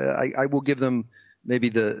 I will give them maybe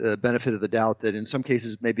the benefit of the doubt that in some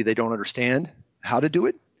cases maybe they don't understand how to do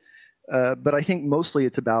it. But I think mostly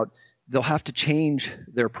it's about they'll have to change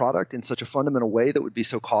their product in such a fundamental way that would be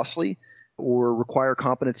so costly or require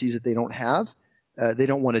competencies that they don't have. They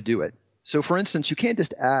don't want to do it. So for instance, you can't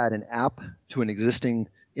just add an app to an existing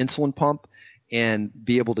insulin pump and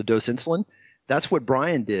be able to dose insulin. That's what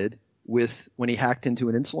Brian did when he hacked into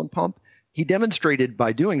an insulin pump. He demonstrated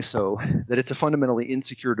by doing so that it's a fundamentally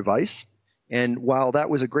insecure device. And while that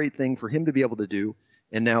was a great thing for him to be able to do,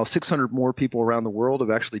 and now 600 more people around the world have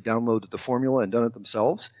actually downloaded the formula and done it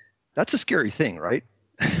themselves, that's a scary thing, right?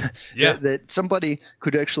 Yeah. that somebody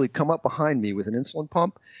could actually come up behind me with an insulin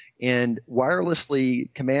pump and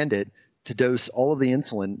wirelessly command it to dose all of the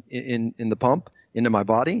insulin in the pump into my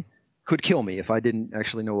body could kill me if I didn't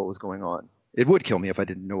actually know what was going on. It would kill me if I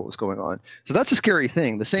didn't know what was going on. So that's a scary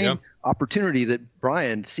thing. The same opportunity that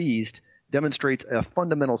Brian seized demonstrates a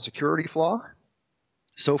fundamental security flaw.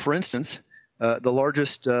 So, for instance, the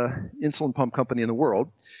largest insulin pump company in the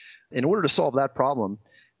world, in order to solve that problem,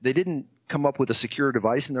 they didn't come up with a secure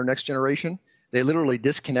device in their next generation. They literally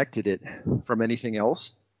disconnected it from anything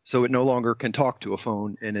else, so it no longer can talk to a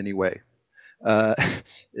phone in any way,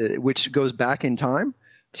 which goes back in time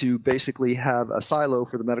to basically have a silo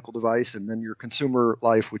for the medical device and then your consumer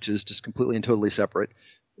life, which is just completely and totally separate.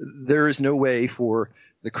 There is no way for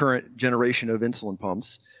the current generation of insulin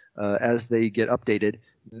pumps as they get updated,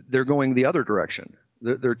 they're going the other direction.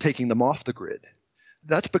 They're taking them off the grid.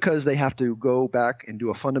 That's because they have to go back and do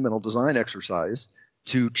a fundamental design exercise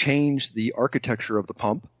to change the architecture of the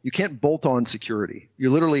pump. You can't bolt on security. You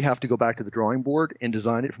literally have to go back to the drawing board and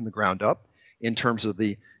design it from the ground up in terms of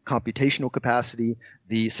the computational capacity,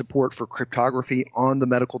 the support for cryptography on the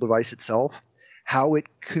medical device itself, how it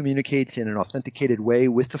communicates in an authenticated way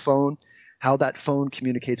with the phone, how that phone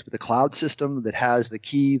communicates with a cloud system that has the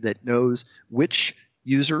key that knows which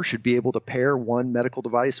user should be able to pair one medical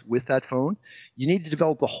device with that phone. You need to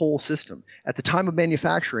develop the whole system. At the time of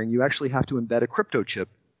manufacturing, you actually have to embed a crypto chip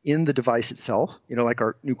in the device itself. Like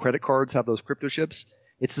our new credit cards have those crypto chips.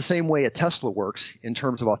 It's the same way a Tesla works in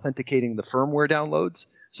terms of authenticating the firmware downloads,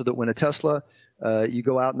 so that when a Tesla, you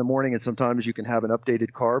go out in the morning and sometimes you can have an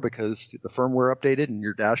updated car because the firmware updated and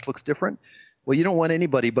your dash looks different. Well, you don't want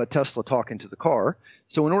anybody but Tesla talking to the car.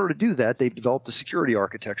 So in order to do that, they've developed a security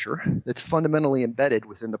architecture that's fundamentally embedded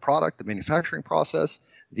within the product, the manufacturing process,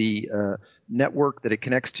 the network that it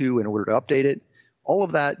connects to in order to update it. All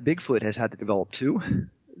of that Bigfoot has had to develop too.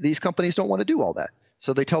 These companies don't want to do all that.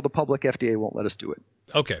 So they tell the public FDA won't let us do it.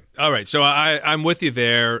 Okay. All right. So I'm with you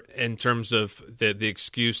there in terms of the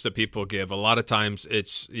excuse that people give. A lot of times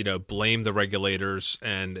it's, blame the regulators,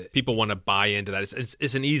 and people want to buy into that.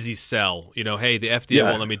 It's an easy sell. Hey, the FDA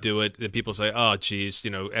won't let me do it. Then people say, oh, geez,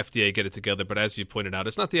 FDA, get it together. But as you pointed out,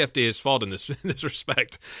 it's not the FDA's fault in this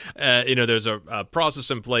respect. There's a process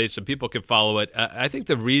in place and people can follow it. I think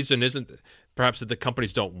the reason isn't perhaps that the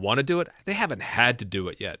companies don't want to do it. They haven't had to do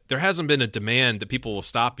it yet. There hasn't been a demand that people will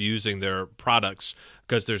stop using their products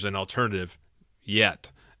because there's an alternative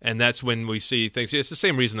yet. And that's when we see things. It's the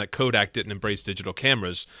same reason that Kodak didn't embrace digital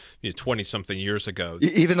cameras 20-something years ago.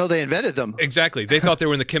 Even though they invented them. Exactly. They thought they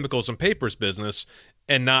were in the chemicals and papers business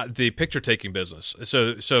and not the picture-taking business.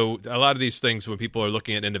 So a lot of these things, when people are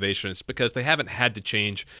looking at innovation, it's because they haven't had to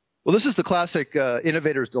change. Well, this is the classic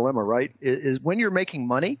innovator's dilemma, right? Is when you're making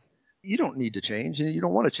money, you don't need to change and you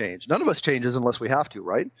don't want to change. None of us changes unless we have to,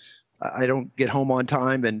 right? I don't get home on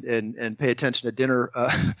time and pay attention to dinner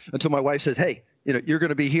until my wife says, hey, you're going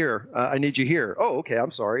to be here. I need you here. Oh, okay. I'm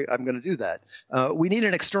sorry. I'm going to do that. We need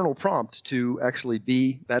an external prompt to actually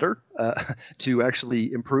be better, to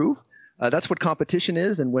actually improve. That's what competition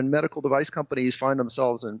is. And when medical device companies find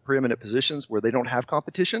themselves in preeminent positions where they don't have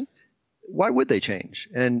competition, why would they change?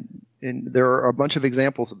 And there are a bunch of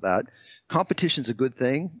examples of that. Competition's a good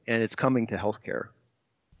thing, and it's coming to healthcare.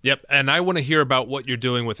 Yep, and I want to hear about what you're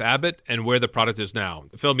doing with Abbott and where the product is now.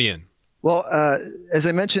 Fill me in. Well, as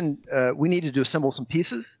I mentioned, we needed to assemble some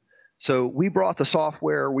pieces. So we brought the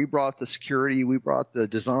software, we brought the security, we brought the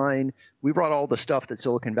design, we brought all the stuff that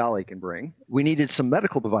Silicon Valley can bring. We needed some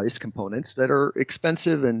medical device components that are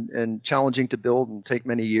expensive and challenging to build and take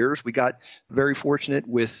many years. We got very fortunate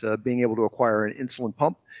with being able to acquire an insulin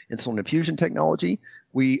pump, insulin infusion technology.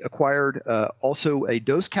 We acquired also a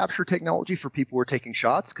dose capture technology for people who are taking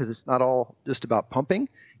shots, because it's not all just about pumping.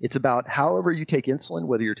 It's about however you take insulin,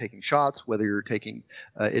 whether you're taking shots, whether you're taking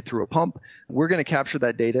it through a pump. We're going to capture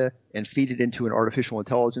that data and feed it into an artificial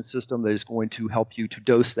intelligence system that is going to help you to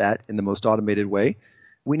dose that in the most automated way.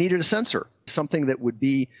 We needed a sensor, something that would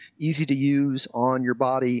be easy to use on your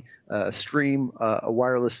body, stream a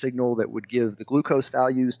wireless signal that would give the glucose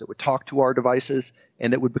values, that would talk to our devices,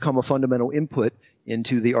 and that would become a fundamental input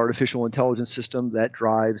into the artificial intelligence system that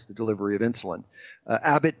drives the delivery of insulin.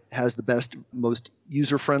 Abbott has the best, most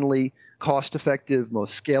user-friendly, cost-effective,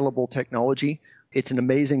 most scalable technology. It's an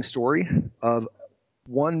amazing story of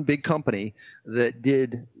one big company that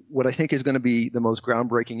did what I think is going to be the most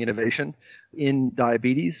groundbreaking innovation in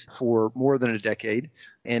diabetes for more than a decade.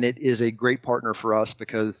 And it is a great partner for us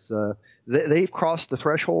because they've crossed the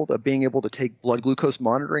threshold of being able to take blood glucose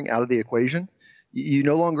monitoring out of the equation. You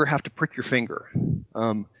no longer have to prick your finger.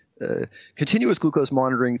 Continuous glucose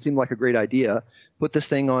monitoring seemed like a great idea. Put this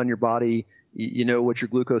thing on your body, you know what your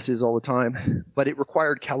glucose is all the time. But it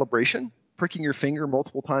required calibration, pricking your finger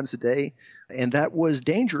multiple times a day. And that was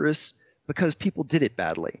dangerous because people did it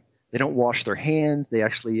badly. They don't wash their hands. They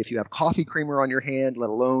actually, if you have coffee creamer on your hand, let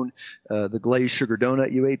alone the glazed sugar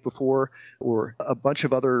donut you ate before, or a bunch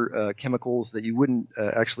of other chemicals that you wouldn't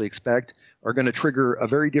actually expect, are going to trigger a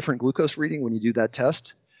very different glucose reading when you do that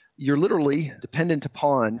test. You're literally dependent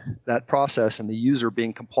upon that process and the user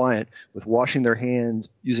being compliant with washing their hands,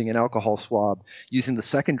 using an alcohol swab, using the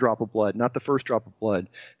second drop of blood, not the first drop of blood.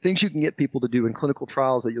 Things you can get people to do in clinical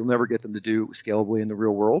trials that you'll never get them to do scalably in the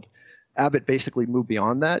real world. Abbott basically moved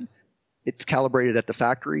beyond that. It's calibrated at the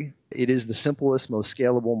factory. It is the simplest, most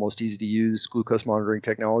scalable, most easy to use glucose monitoring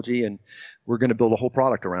technology, and we're going to build a whole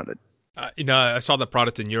product around it. I saw the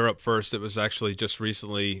product in Europe first. It was actually just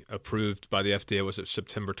recently approved by the FDA. Was it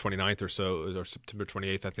September 29th or so, or September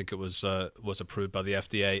 28th? I think it was approved by the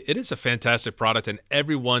FDA. It is a fantastic product, and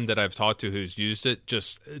everyone that I've talked to who's used it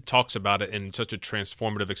just talks about it in such a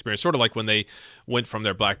transformative experience. Sort of like when they went from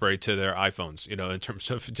their BlackBerry to their iPhones. In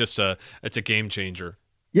terms of just it's a game changer.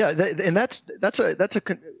 Yeah, and that's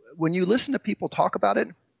when you listen to people talk about it,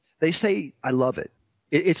 they say, "I love it."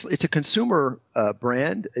 It's a consumer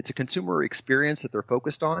brand. It's a consumer experience that they're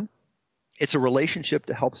focused on. It's a relationship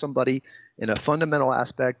to help somebody in a fundamental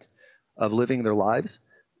aspect of living their lives.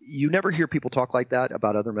 You never hear people talk like that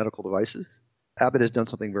about other medical devices. Abbott has done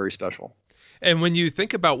something very special. And when you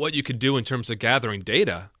think about what you could do in terms of gathering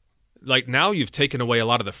data, like now you've taken away a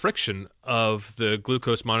lot of the friction of the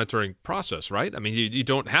glucose monitoring process, right? I mean, you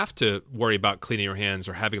don't have to worry about cleaning your hands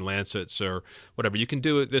or having lancets or whatever. You can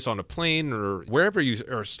do this on a plane or wherever you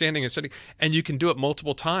are standing and sitting, and you can do it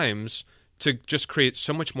multiple times to just create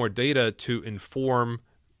so much more data to inform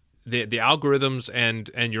the algorithms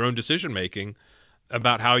and your own decision making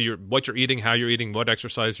about what you're eating, how you're eating, what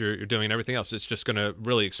exercise you're doing, and everything else. It's just going to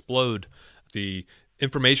really explode the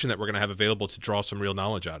information that we're going to have available to draw some real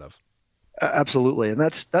knowledge out of. Absolutely. And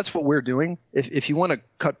that's what we're doing. If you want to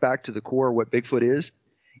cut back to the core, what Bigfoot is,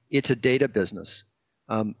 it's a data business.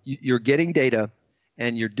 You're getting data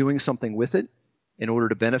and you're doing something with it in order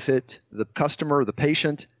to benefit the customer, the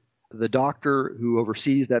patient, the doctor who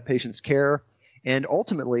oversees that patient's care, and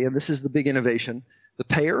ultimately, and this is the big innovation, the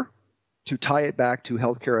payer, to tie it back to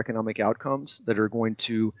healthcare economic outcomes that are going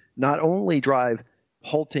to not only drive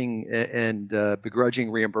halting and begrudging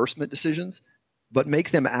reimbursement decisions, but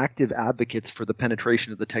make them active advocates for the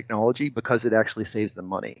penetration of the technology because it actually saves them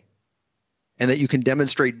money. And that you can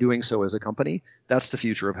demonstrate doing so as a company, that's the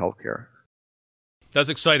future of healthcare. That's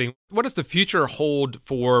exciting. What does the future hold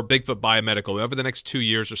for Bigfoot Biomedical over the next 2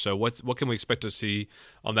 years or so? What can we expect to see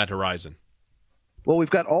on that horizon? Well, we've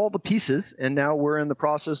got all the pieces, and now we're in the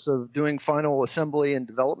process of doing final assembly and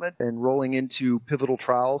development and rolling into pivotal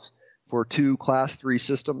trials for 2 Class 3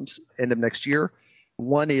 systems end of next year.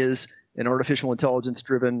 One is an artificial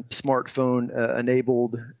intelligence-driven smartphone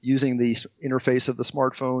enabled using the interface of the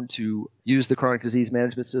smartphone to use the chronic disease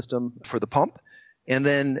management system for the pump. And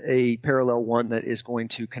then a parallel one that is going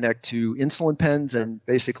to connect to insulin pens and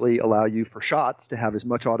basically allow you for shots to have as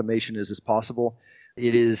much automation as is possible.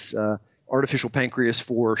 It is artificial pancreas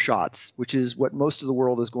for shots, which is what most of the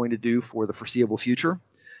world is going to do for the foreseeable future.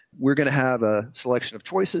 We're going to have a selection of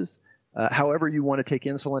choices. However you want to take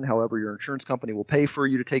insulin, however your insurance company will pay for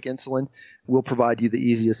you to take insulin, we'll provide you the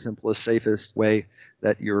easiest, simplest, safest way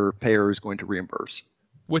that your payer is going to reimburse.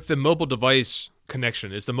 With the mobile device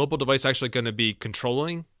connection, is the mobile device actually going to be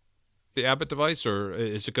controlling the Abbott device, or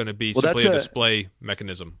is it going to be simply a display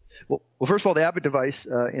mechanism? Well, first of all, the Abbott device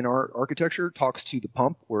in our architecture talks to the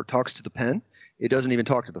pump or it talks to the pen. It doesn't even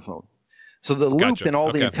talk to the phone. So the loop and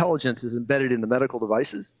all the intelligence is embedded in the medical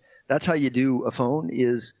devices. That's how you do a phone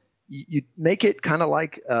is you make it kind of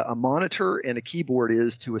like a monitor and a keyboard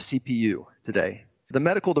is to a CPU today. The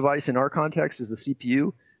medical device in our context is the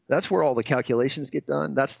CPU. That's where all the calculations get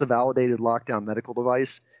done. That's the validated lockdown medical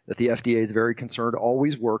device that the FDA is very concerned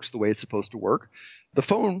always works the way it's supposed to work. The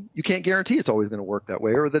phone, you can't guarantee it's always going to work that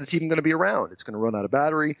way or that it's even going to be around. It's going to run out of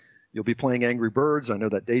battery. You'll be playing Angry Birds. I know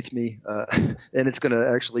that dates me. And it's going to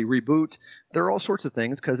actually reboot. There are all sorts of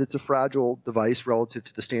things because it's a fragile device relative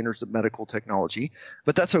to the standards of medical technology.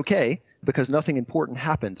 But that's okay because nothing important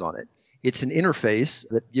happens on it. It's an interface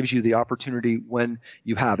that gives you the opportunity when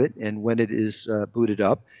you have it and when it is booted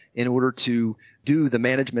up in order to do the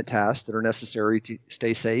management tasks that are necessary to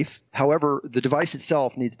stay safe. However, the device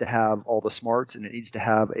itself needs to have all the smarts and it needs to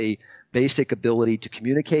have a basic ability to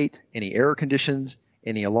communicate any error conditions,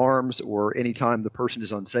 any alarms, or any time the person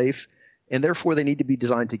is unsafe. And therefore, they need to be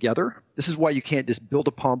designed together. This is why you can't just build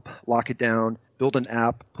a pump, lock it down, build an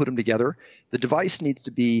app, put them together. The device needs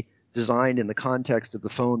to be designed in the context of the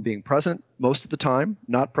phone being present most of the time,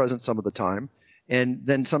 not present some of the time. And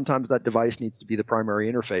then sometimes that device needs to be the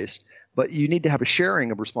primary interface. But you need to have a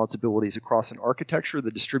sharing of responsibilities across an architecture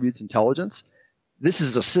that distributes intelligence. This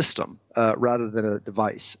is a system rather than a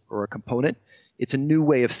device or a component. It's a new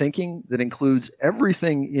way of thinking that includes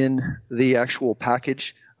everything in the actual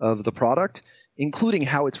package of the product, including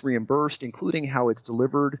how it's reimbursed, including how it's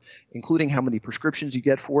delivered, including how many prescriptions you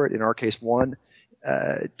get for it, in our case, 1,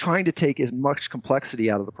 trying to take as much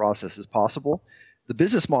complexity out of the process as possible. The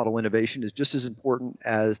business model innovation is just as important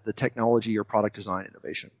as the technology or product design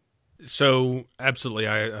innovation. So absolutely,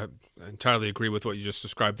 I entirely agree with what you just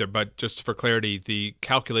described there, but just for clarity, the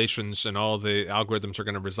calculations and all the algorithms are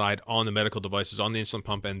going to reside on the medical devices, on the insulin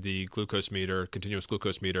pump and the glucose meter, continuous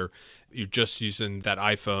glucose meter. You're just using that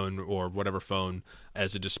iPhone or whatever phone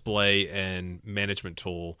as a display and management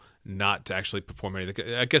tool, not to actually perform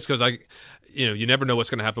anything. I guess because you never know what's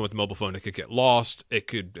going to happen with the mobile phone. It could get lost. It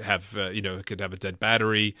could have, it could have a dead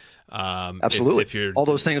battery. Absolutely. If you're, all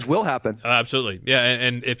those things will happen. Absolutely. Yeah.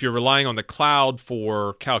 And if you're relying on the cloud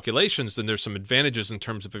for calculations, then there's some advantages in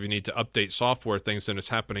terms of if you need to update software things, then it's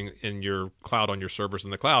happening in your cloud on your servers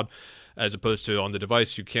in the cloud, as opposed to on the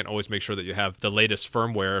device. You can't always make sure that you have the latest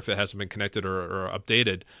firmware if it hasn't been connected or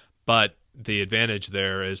updated. But the advantage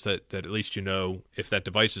there is that at least if that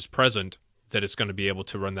device is present, that it's going to be able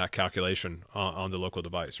to run that calculation on the local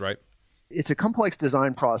device, right? It's a complex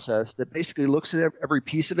design process that basically looks at every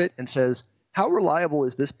piece of it and says, how reliable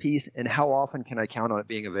is this piece and how often can I count on it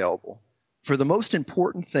being available? For the most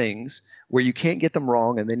important things where you can't get them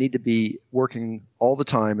wrong and they need to be working all the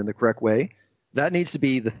time in the correct way, that needs to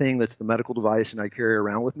be the thing that's the medical device and I carry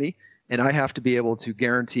around with me. And I have to be able to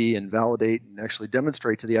guarantee and validate and actually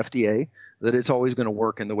demonstrate to the FDA that it's always going to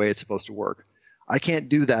work in the way it's supposed to work. I can't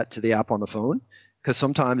do that to the app on the phone because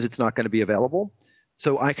sometimes it's not going to be available.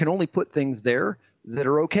 So I can only put things there that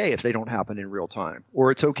are okay if they don't happen in real time,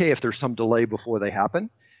 or it's okay if there's some delay before they happen.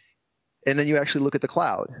 And then you actually look at the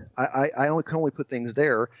cloud. I can only put things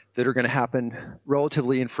there that are going to happen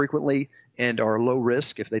relatively infrequently and are low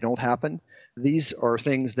risk if they don't happen. These are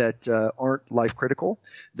things that aren't life critical.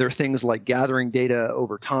 They're things like gathering data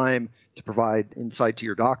over time to provide insight to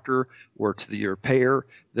your doctor or to your payer.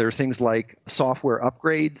 There are things like software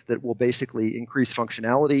upgrades that will basically increase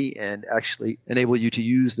functionality and actually enable you to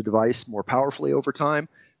use the device more powerfully over time.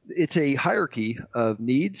 It's a hierarchy of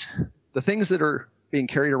needs. The things that are being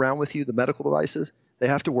carried around with you, the medical devices, they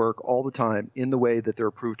have to work all the time in the way that they're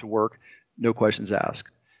approved to work, no questions asked.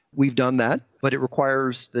 We've done that, but it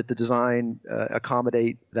requires that the design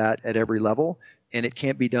accommodate that at every level, and it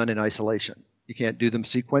can't be done in isolation. You can't do them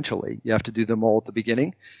sequentially. You have to do them all at the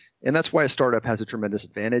beginning. And that's why a startup has a tremendous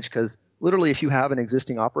advantage, because literally if you have an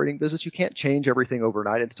existing operating business, you can't change everything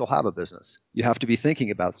overnight and still have a business. You have to be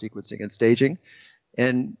thinking about sequencing and staging.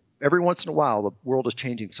 And every once in a while, the world is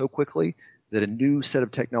changing so quickly that a new set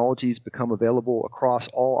of technologies become available across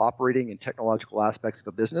all operating and technological aspects of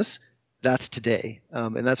a business. That's today.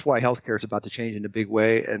 And that's why healthcare is about to change in a big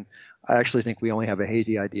way. And I actually think we only have a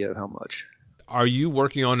hazy idea of how much. Are you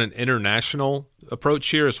working on an international approach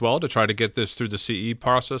here as well to try to get this through the CE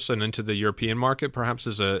process and into the European market, perhaps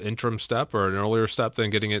as an interim step or an earlier step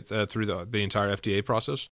than getting it through the entire FDA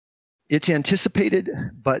process? It's anticipated,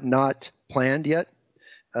 but not planned yet.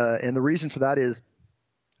 And the reason for that is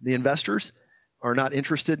the investors are not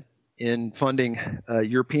interested in funding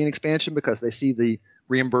European expansion because they see the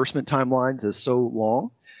reimbursement timelines as so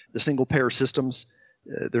long. The single payer systems,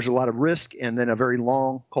 there's a lot of risk and then a very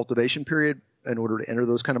long cultivation period in order to enter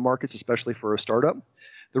those kind of markets, especially for a startup.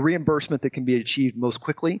 The reimbursement that can be achieved most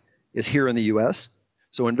quickly is here in the U.S.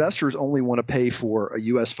 So investors only want to pay for a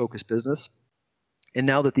U.S.-focused business. And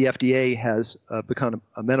now that the FDA has become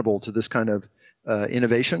amenable to this kind of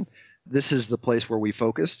innovation, this is the place where we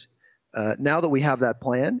focused. Now that we have that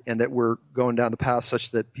plan and that we're going down the path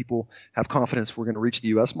such that people have confidence we're going to reach the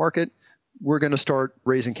U.S. market, we're going to start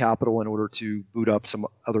raising capital in order to boot up some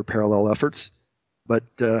other parallel efforts. But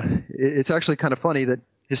it's actually kind of funny that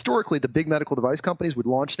historically the big medical device companies would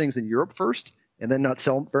launch things in Europe first and then not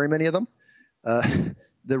sell very many of them.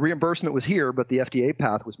 The reimbursement was here, but the FDA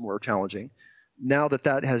path was more challenging. Now that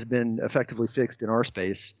that has been effectively fixed in our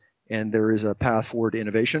space and there is a path forward to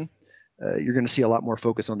innovation, you're going to see a lot more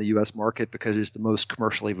focus on the U.S. market because it's the most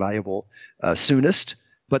commercially viable soonest.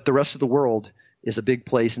 But the rest of the world is a big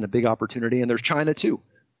place and a big opportunity, and there's China too.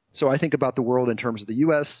 So I think about the world in terms of the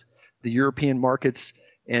U.S., the European markets,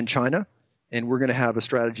 and China, and we're going to have a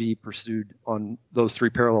strategy pursued on those three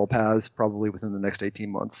parallel paths probably within the next 18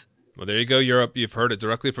 months. Well, there you go, Europe. You've heard it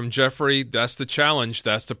directly from Jeffrey. That's the challenge.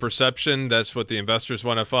 That's the perception. That's what the investors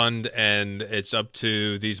want to fund. And it's up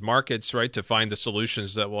to these markets, right, to find the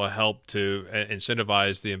solutions that will help to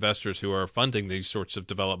incentivize the investors who are funding these sorts of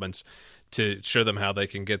developments to show them how they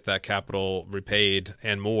can get that capital repaid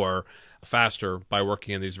and more faster by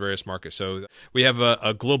working in these various markets. So we have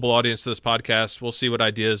a global audience to this podcast. We'll see what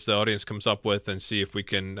ideas the audience comes up with and see if we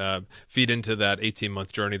can feed into that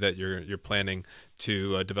 18-month journey that you're planning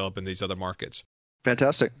to develop in these other markets.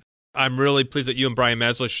 Fantastic. I'm really pleased that you and Brian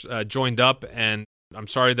Maslish joined up, and I'm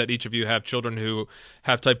sorry that each of you have children who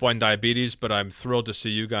have type 1 diabetes, but I'm thrilled to see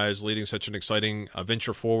you guys leading such an exciting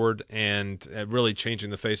venture forward and really changing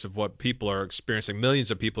the face of what people are experiencing,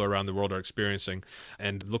 millions of people around the world are experiencing,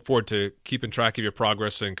 and look forward to keeping track of your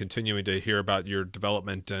progress and continuing to hear about your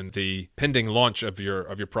development and the pending launch of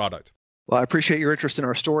your product. Well, I appreciate your interest in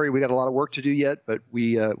our story. We got a lot of work to do yet, but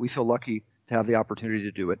we feel lucky to have the opportunity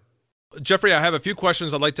to do it. Jeffrey, I have a few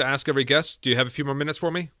questions I'd like to ask every guest. Do you have a few more minutes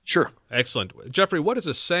for me? Sure. Excellent. Jeffrey, what is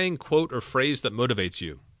a saying, quote, or phrase that motivates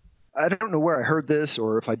you? I don't know where I heard this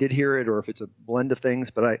or if I did hear it or if it's a blend of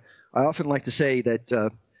things, but I often like to say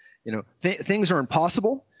that, things are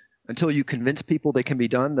impossible until you convince people they can be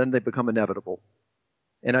done, then they become inevitable.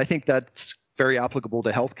 And I think that's very applicable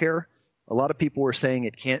to healthcare. A lot of people are saying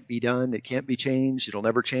it can't be done, it can't be changed, it'll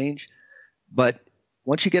never change. But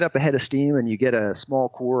once you get up ahead of steam and you get a small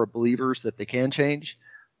core of believers that they can change,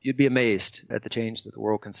 you'd be amazed at the change that the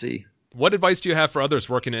world can see. What advice do you have for others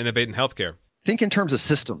working to innovate in healthcare? Think in terms of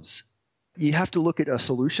systems. You have to look at a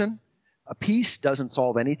solution. A piece doesn't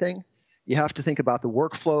solve anything. You have to think about the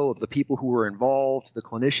workflow of the people who are involved, the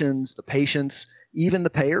clinicians, the patients, even the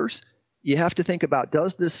payers. You have to think about,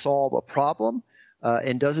 does this solve a problem?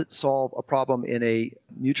 And does it solve a problem in a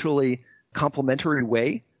mutually complementary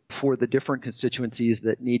way for the different constituencies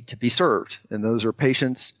that need to be served? And those are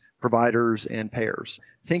patients, providers, and payers.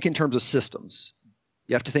 Think in terms of systems.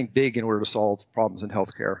 You have to think big in order to solve problems in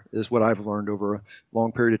healthcare, is what I've learned over a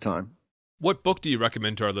long period of time. What book do you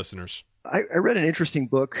recommend to our listeners? I read an interesting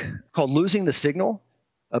book called Losing the Signal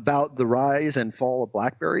about the rise and fall of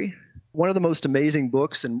BlackBerry. One of the most amazing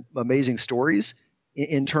books and amazing stories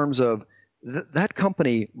in terms of that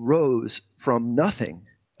company rose from nothing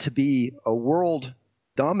to be a world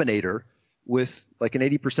dominator with like an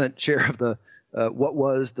 80% share of the what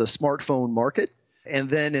was the smartphone market, and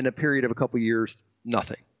then in a period of a couple of years,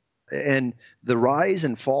 nothing. And the rise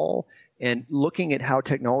and fall and looking at how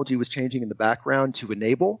technology was changing in the background to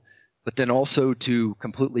enable, but then also to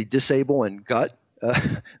completely disable and gut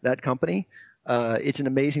that company, it's an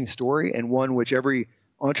amazing story, and one which every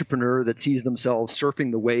entrepreneur that sees themselves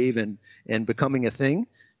surfing the wave and becoming a thing,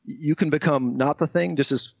 you can become not the thing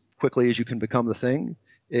just as quickly as you can become the thing.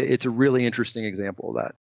 It's a really interesting example of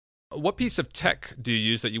that. What piece of tech do you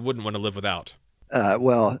use that you wouldn't want to live without?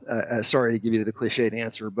 Sorry to give you the cliched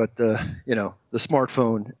answer, but the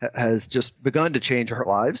smartphone has just begun to change our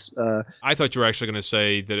lives. I thought you were actually going to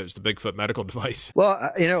say that it was the Bigfoot medical device. Well,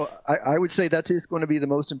 I would say that is going to be the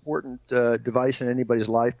most important device in anybody's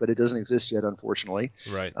life, but it doesn't exist yet, unfortunately.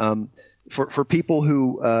 Right. For people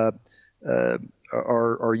who are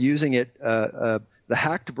using it, the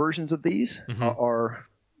hacked versions of these are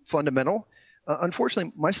fundamental.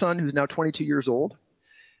 Unfortunately, my son, who's now 22 years old,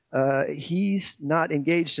 he's not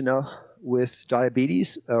engaged enough with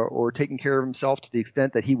diabetes or taking care of himself to the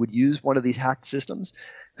extent that he would use one of these hacked systems,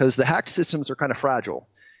 because the hacked systems are kind of fragile.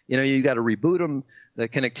 You got to reboot them. The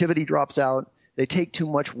connectivity drops out. They take too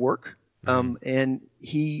much work, and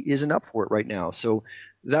he isn't up for it right now. So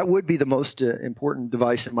that would be the most important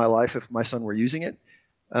device in my life if my son were using it.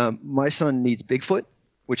 My son needs Bigfoot,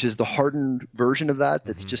 which is the hardened version of that.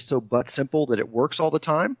 That's just so butt simple that it works all the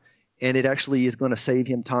time. And it actually is going to save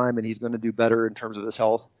him time, and he's going to do better in terms of his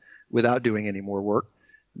health without doing any more work.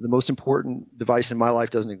 The most important device in my life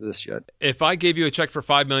doesn't exist yet. If I gave you a check for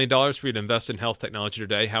 $5 million for you to invest in health technology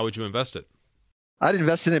today, how would you invest it? I'd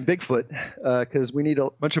invest it in Bigfoot because we need a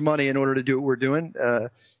bunch of money in order to do what we're doing.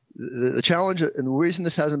 The challenge and the reason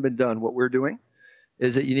this hasn't been done, what we're doing,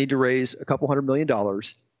 is that you need to raise a couple $100 million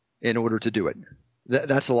in order to do it.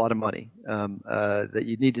 That's a lot of money that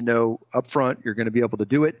you need to know up front you're going to be able to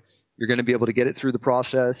do it. You're going to be able to get it through the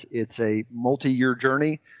process. It's a multi-year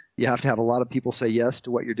journey. You have to have a lot of people say yes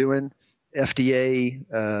to what you're doing.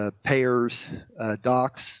 FDA, payers,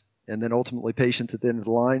 docs, and then ultimately patients at the end of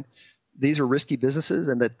the line. These are risky businesses,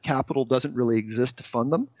 and that capital doesn't really exist to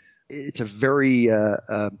fund them. It's a very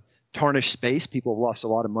tarnished space. People have lost a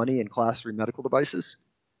lot of money in Class 3 medical devices.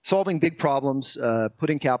 Solving big problems,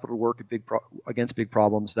 putting capital to work against big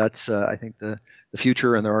problems, that's, I think, the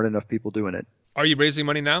future, and there aren't enough people doing it. Are you raising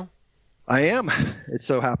money now? I am. It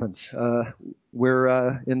so happens.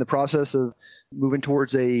 We're in the process of moving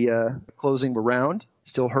towards a closing a round,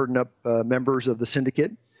 still herding up members of the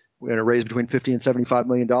syndicate. We're going to raise between $50 and $75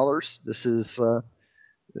 million.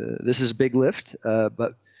 This is a big lift,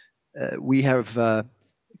 but we have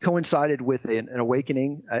coincided with an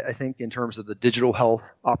awakening, I think, in terms of the digital health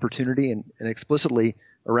opportunity and explicitly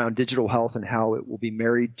around digital health and how it will be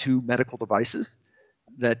married to medical devices.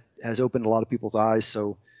 That has opened a lot of people's eyes.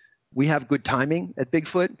 So we have good timing at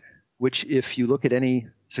Bigfoot, which if you look at any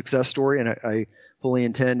success story, and I fully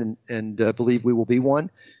intend and believe we will be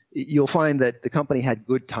one, you'll find that the company had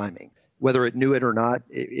good timing. Whether it knew it or not,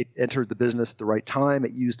 it entered the business at the right time.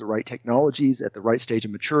 It used the right technologies at the right stage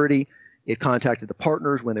of maturity. It contacted the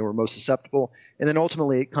partners when they were most susceptible. And then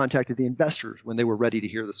ultimately, it contacted the investors when they were ready to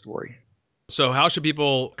hear the story. So how should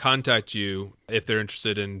people contact you if they're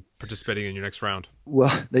interested in participating in your next round?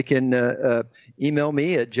 Well, they can email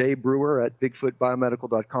me at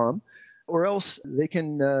jbrewer@bigfootbiomedical.com, or else they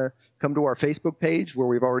can come to our Facebook page where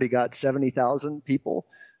we've already got 70,000 people,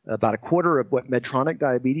 about a quarter of what Medtronic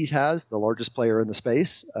Diabetes has, the largest player in the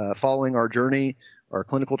space, following our journey, our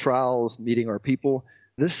clinical trials, meeting our people.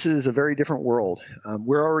 This is a very different world.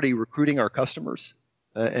 We're already recruiting our customers,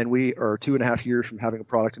 and we are 2.5 years from having a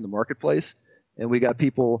product in the marketplace. And we got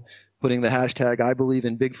people putting the hashtag I believe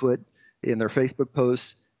in Bigfoot in their Facebook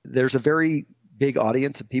posts. There's a very big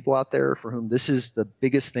audience of people out there for whom this is the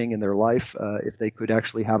biggest thing in their life. If they could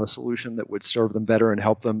actually have a solution that would serve them better and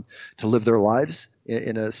help them to live their lives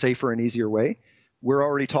in a safer and easier way, we're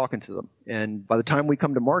already talking to them. And by the time we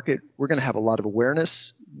come to market, we're going to have a lot of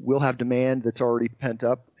awareness. We'll have demand that's already pent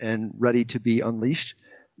up and ready to be unleashed.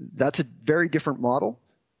 That's a very different model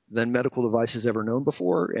than medical devices ever known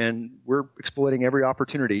before. And we're exploiting every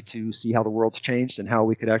opportunity to see how the world's changed and how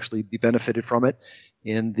we could actually be benefited from it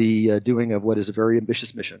in the doing of what is a very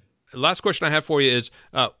ambitious mission. Last question I have for you is,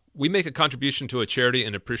 we make a contribution to a charity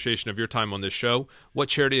in appreciation of your time on this show. What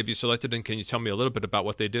charity have you selected, and can you tell me a little bit about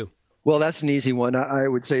what they do? Well, that's an easy one. I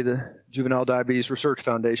would say the Juvenile Diabetes Research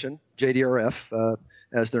Foundation, JDRF,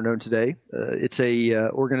 as they're known today. It's a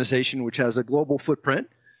organization which has a global footprint.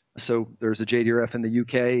 So there's a JDRF in the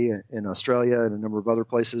UK, in Australia, and a number of other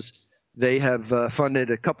places. They have funded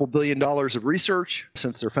a couple $2 billion of research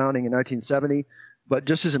since their founding in 1970. But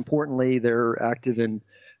just as importantly, they're active in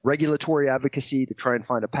regulatory advocacy to try and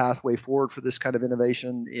find a pathway forward for this kind of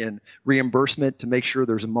innovation, in reimbursement to make sure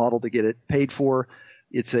there's a model to get it paid for.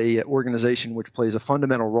 It's a organization which plays a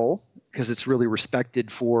fundamental role because it's really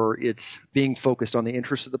respected for its being focused on the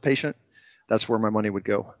interests of the patient. That's where my money would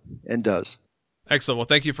go, and does. Excellent. Well,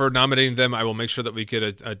 thank you for nominating them. I will make sure that we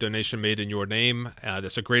get a donation made in your name.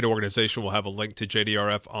 That's a great organization. We'll have a link to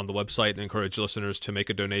JDRF on the website and encourage listeners to make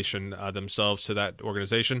a donation themselves to that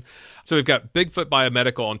organization. So we've got Bigfoot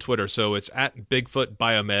Biomedical on Twitter. So it's at Bigfoot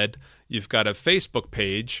Biomed. You've got a Facebook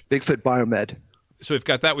page. Bigfoot Biomed. So we've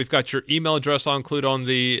got that. We've got your email address. I'll include on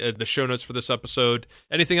the show notes for this episode.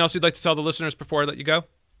 Anything else you'd like to tell the listeners before I let you go?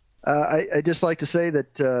 I just like to say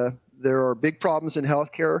that there are big problems in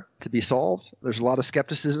healthcare to be solved. There's a lot of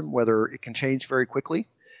skepticism whether it can change very quickly.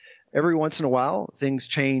 Every once in a while, things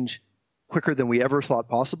change quicker than we ever thought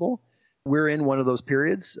possible. We're in one of those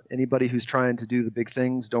periods. Anybody who's trying to do the big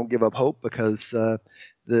things, don't give up hope, because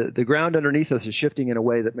the ground underneath us is shifting in a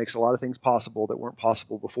way that makes a lot of things possible that weren't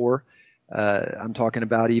possible before. I'm talking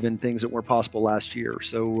about even things that weren't possible last year.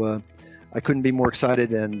 So I couldn't be more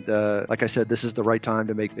excited. And like I said, this is the right time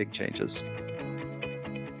to make big changes.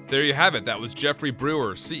 There you have it. That was Jeffrey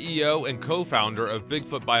Brewer, CEO and co-founder of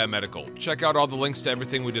Bigfoot Biomedical. Check out all the links to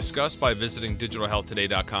everything we discussed by visiting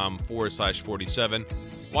digitalhealthtoday.com/47.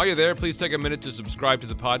 While you're there, please take a minute to subscribe to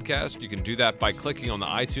the podcast. You can do that by clicking on the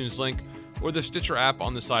iTunes link or the Stitcher app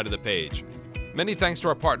on the side of the page. Many thanks to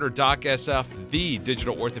our partner DocSF, the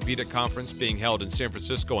digital orthopedic conference being held in San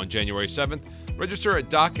Francisco on January 7th. Register at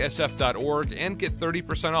docsf.org and get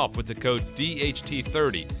 30% off with the code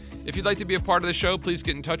DHT30. If you'd like to be a part of the show, please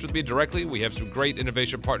get in touch with me directly. We have some great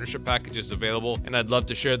innovation partnership packages available, and I'd love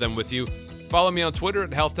to share them with you. Follow me on Twitter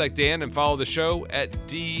at HealthTechDan and follow the show at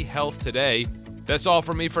DHealthToday. That's all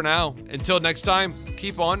from me for now. Until next time,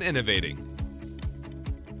 keep on innovating.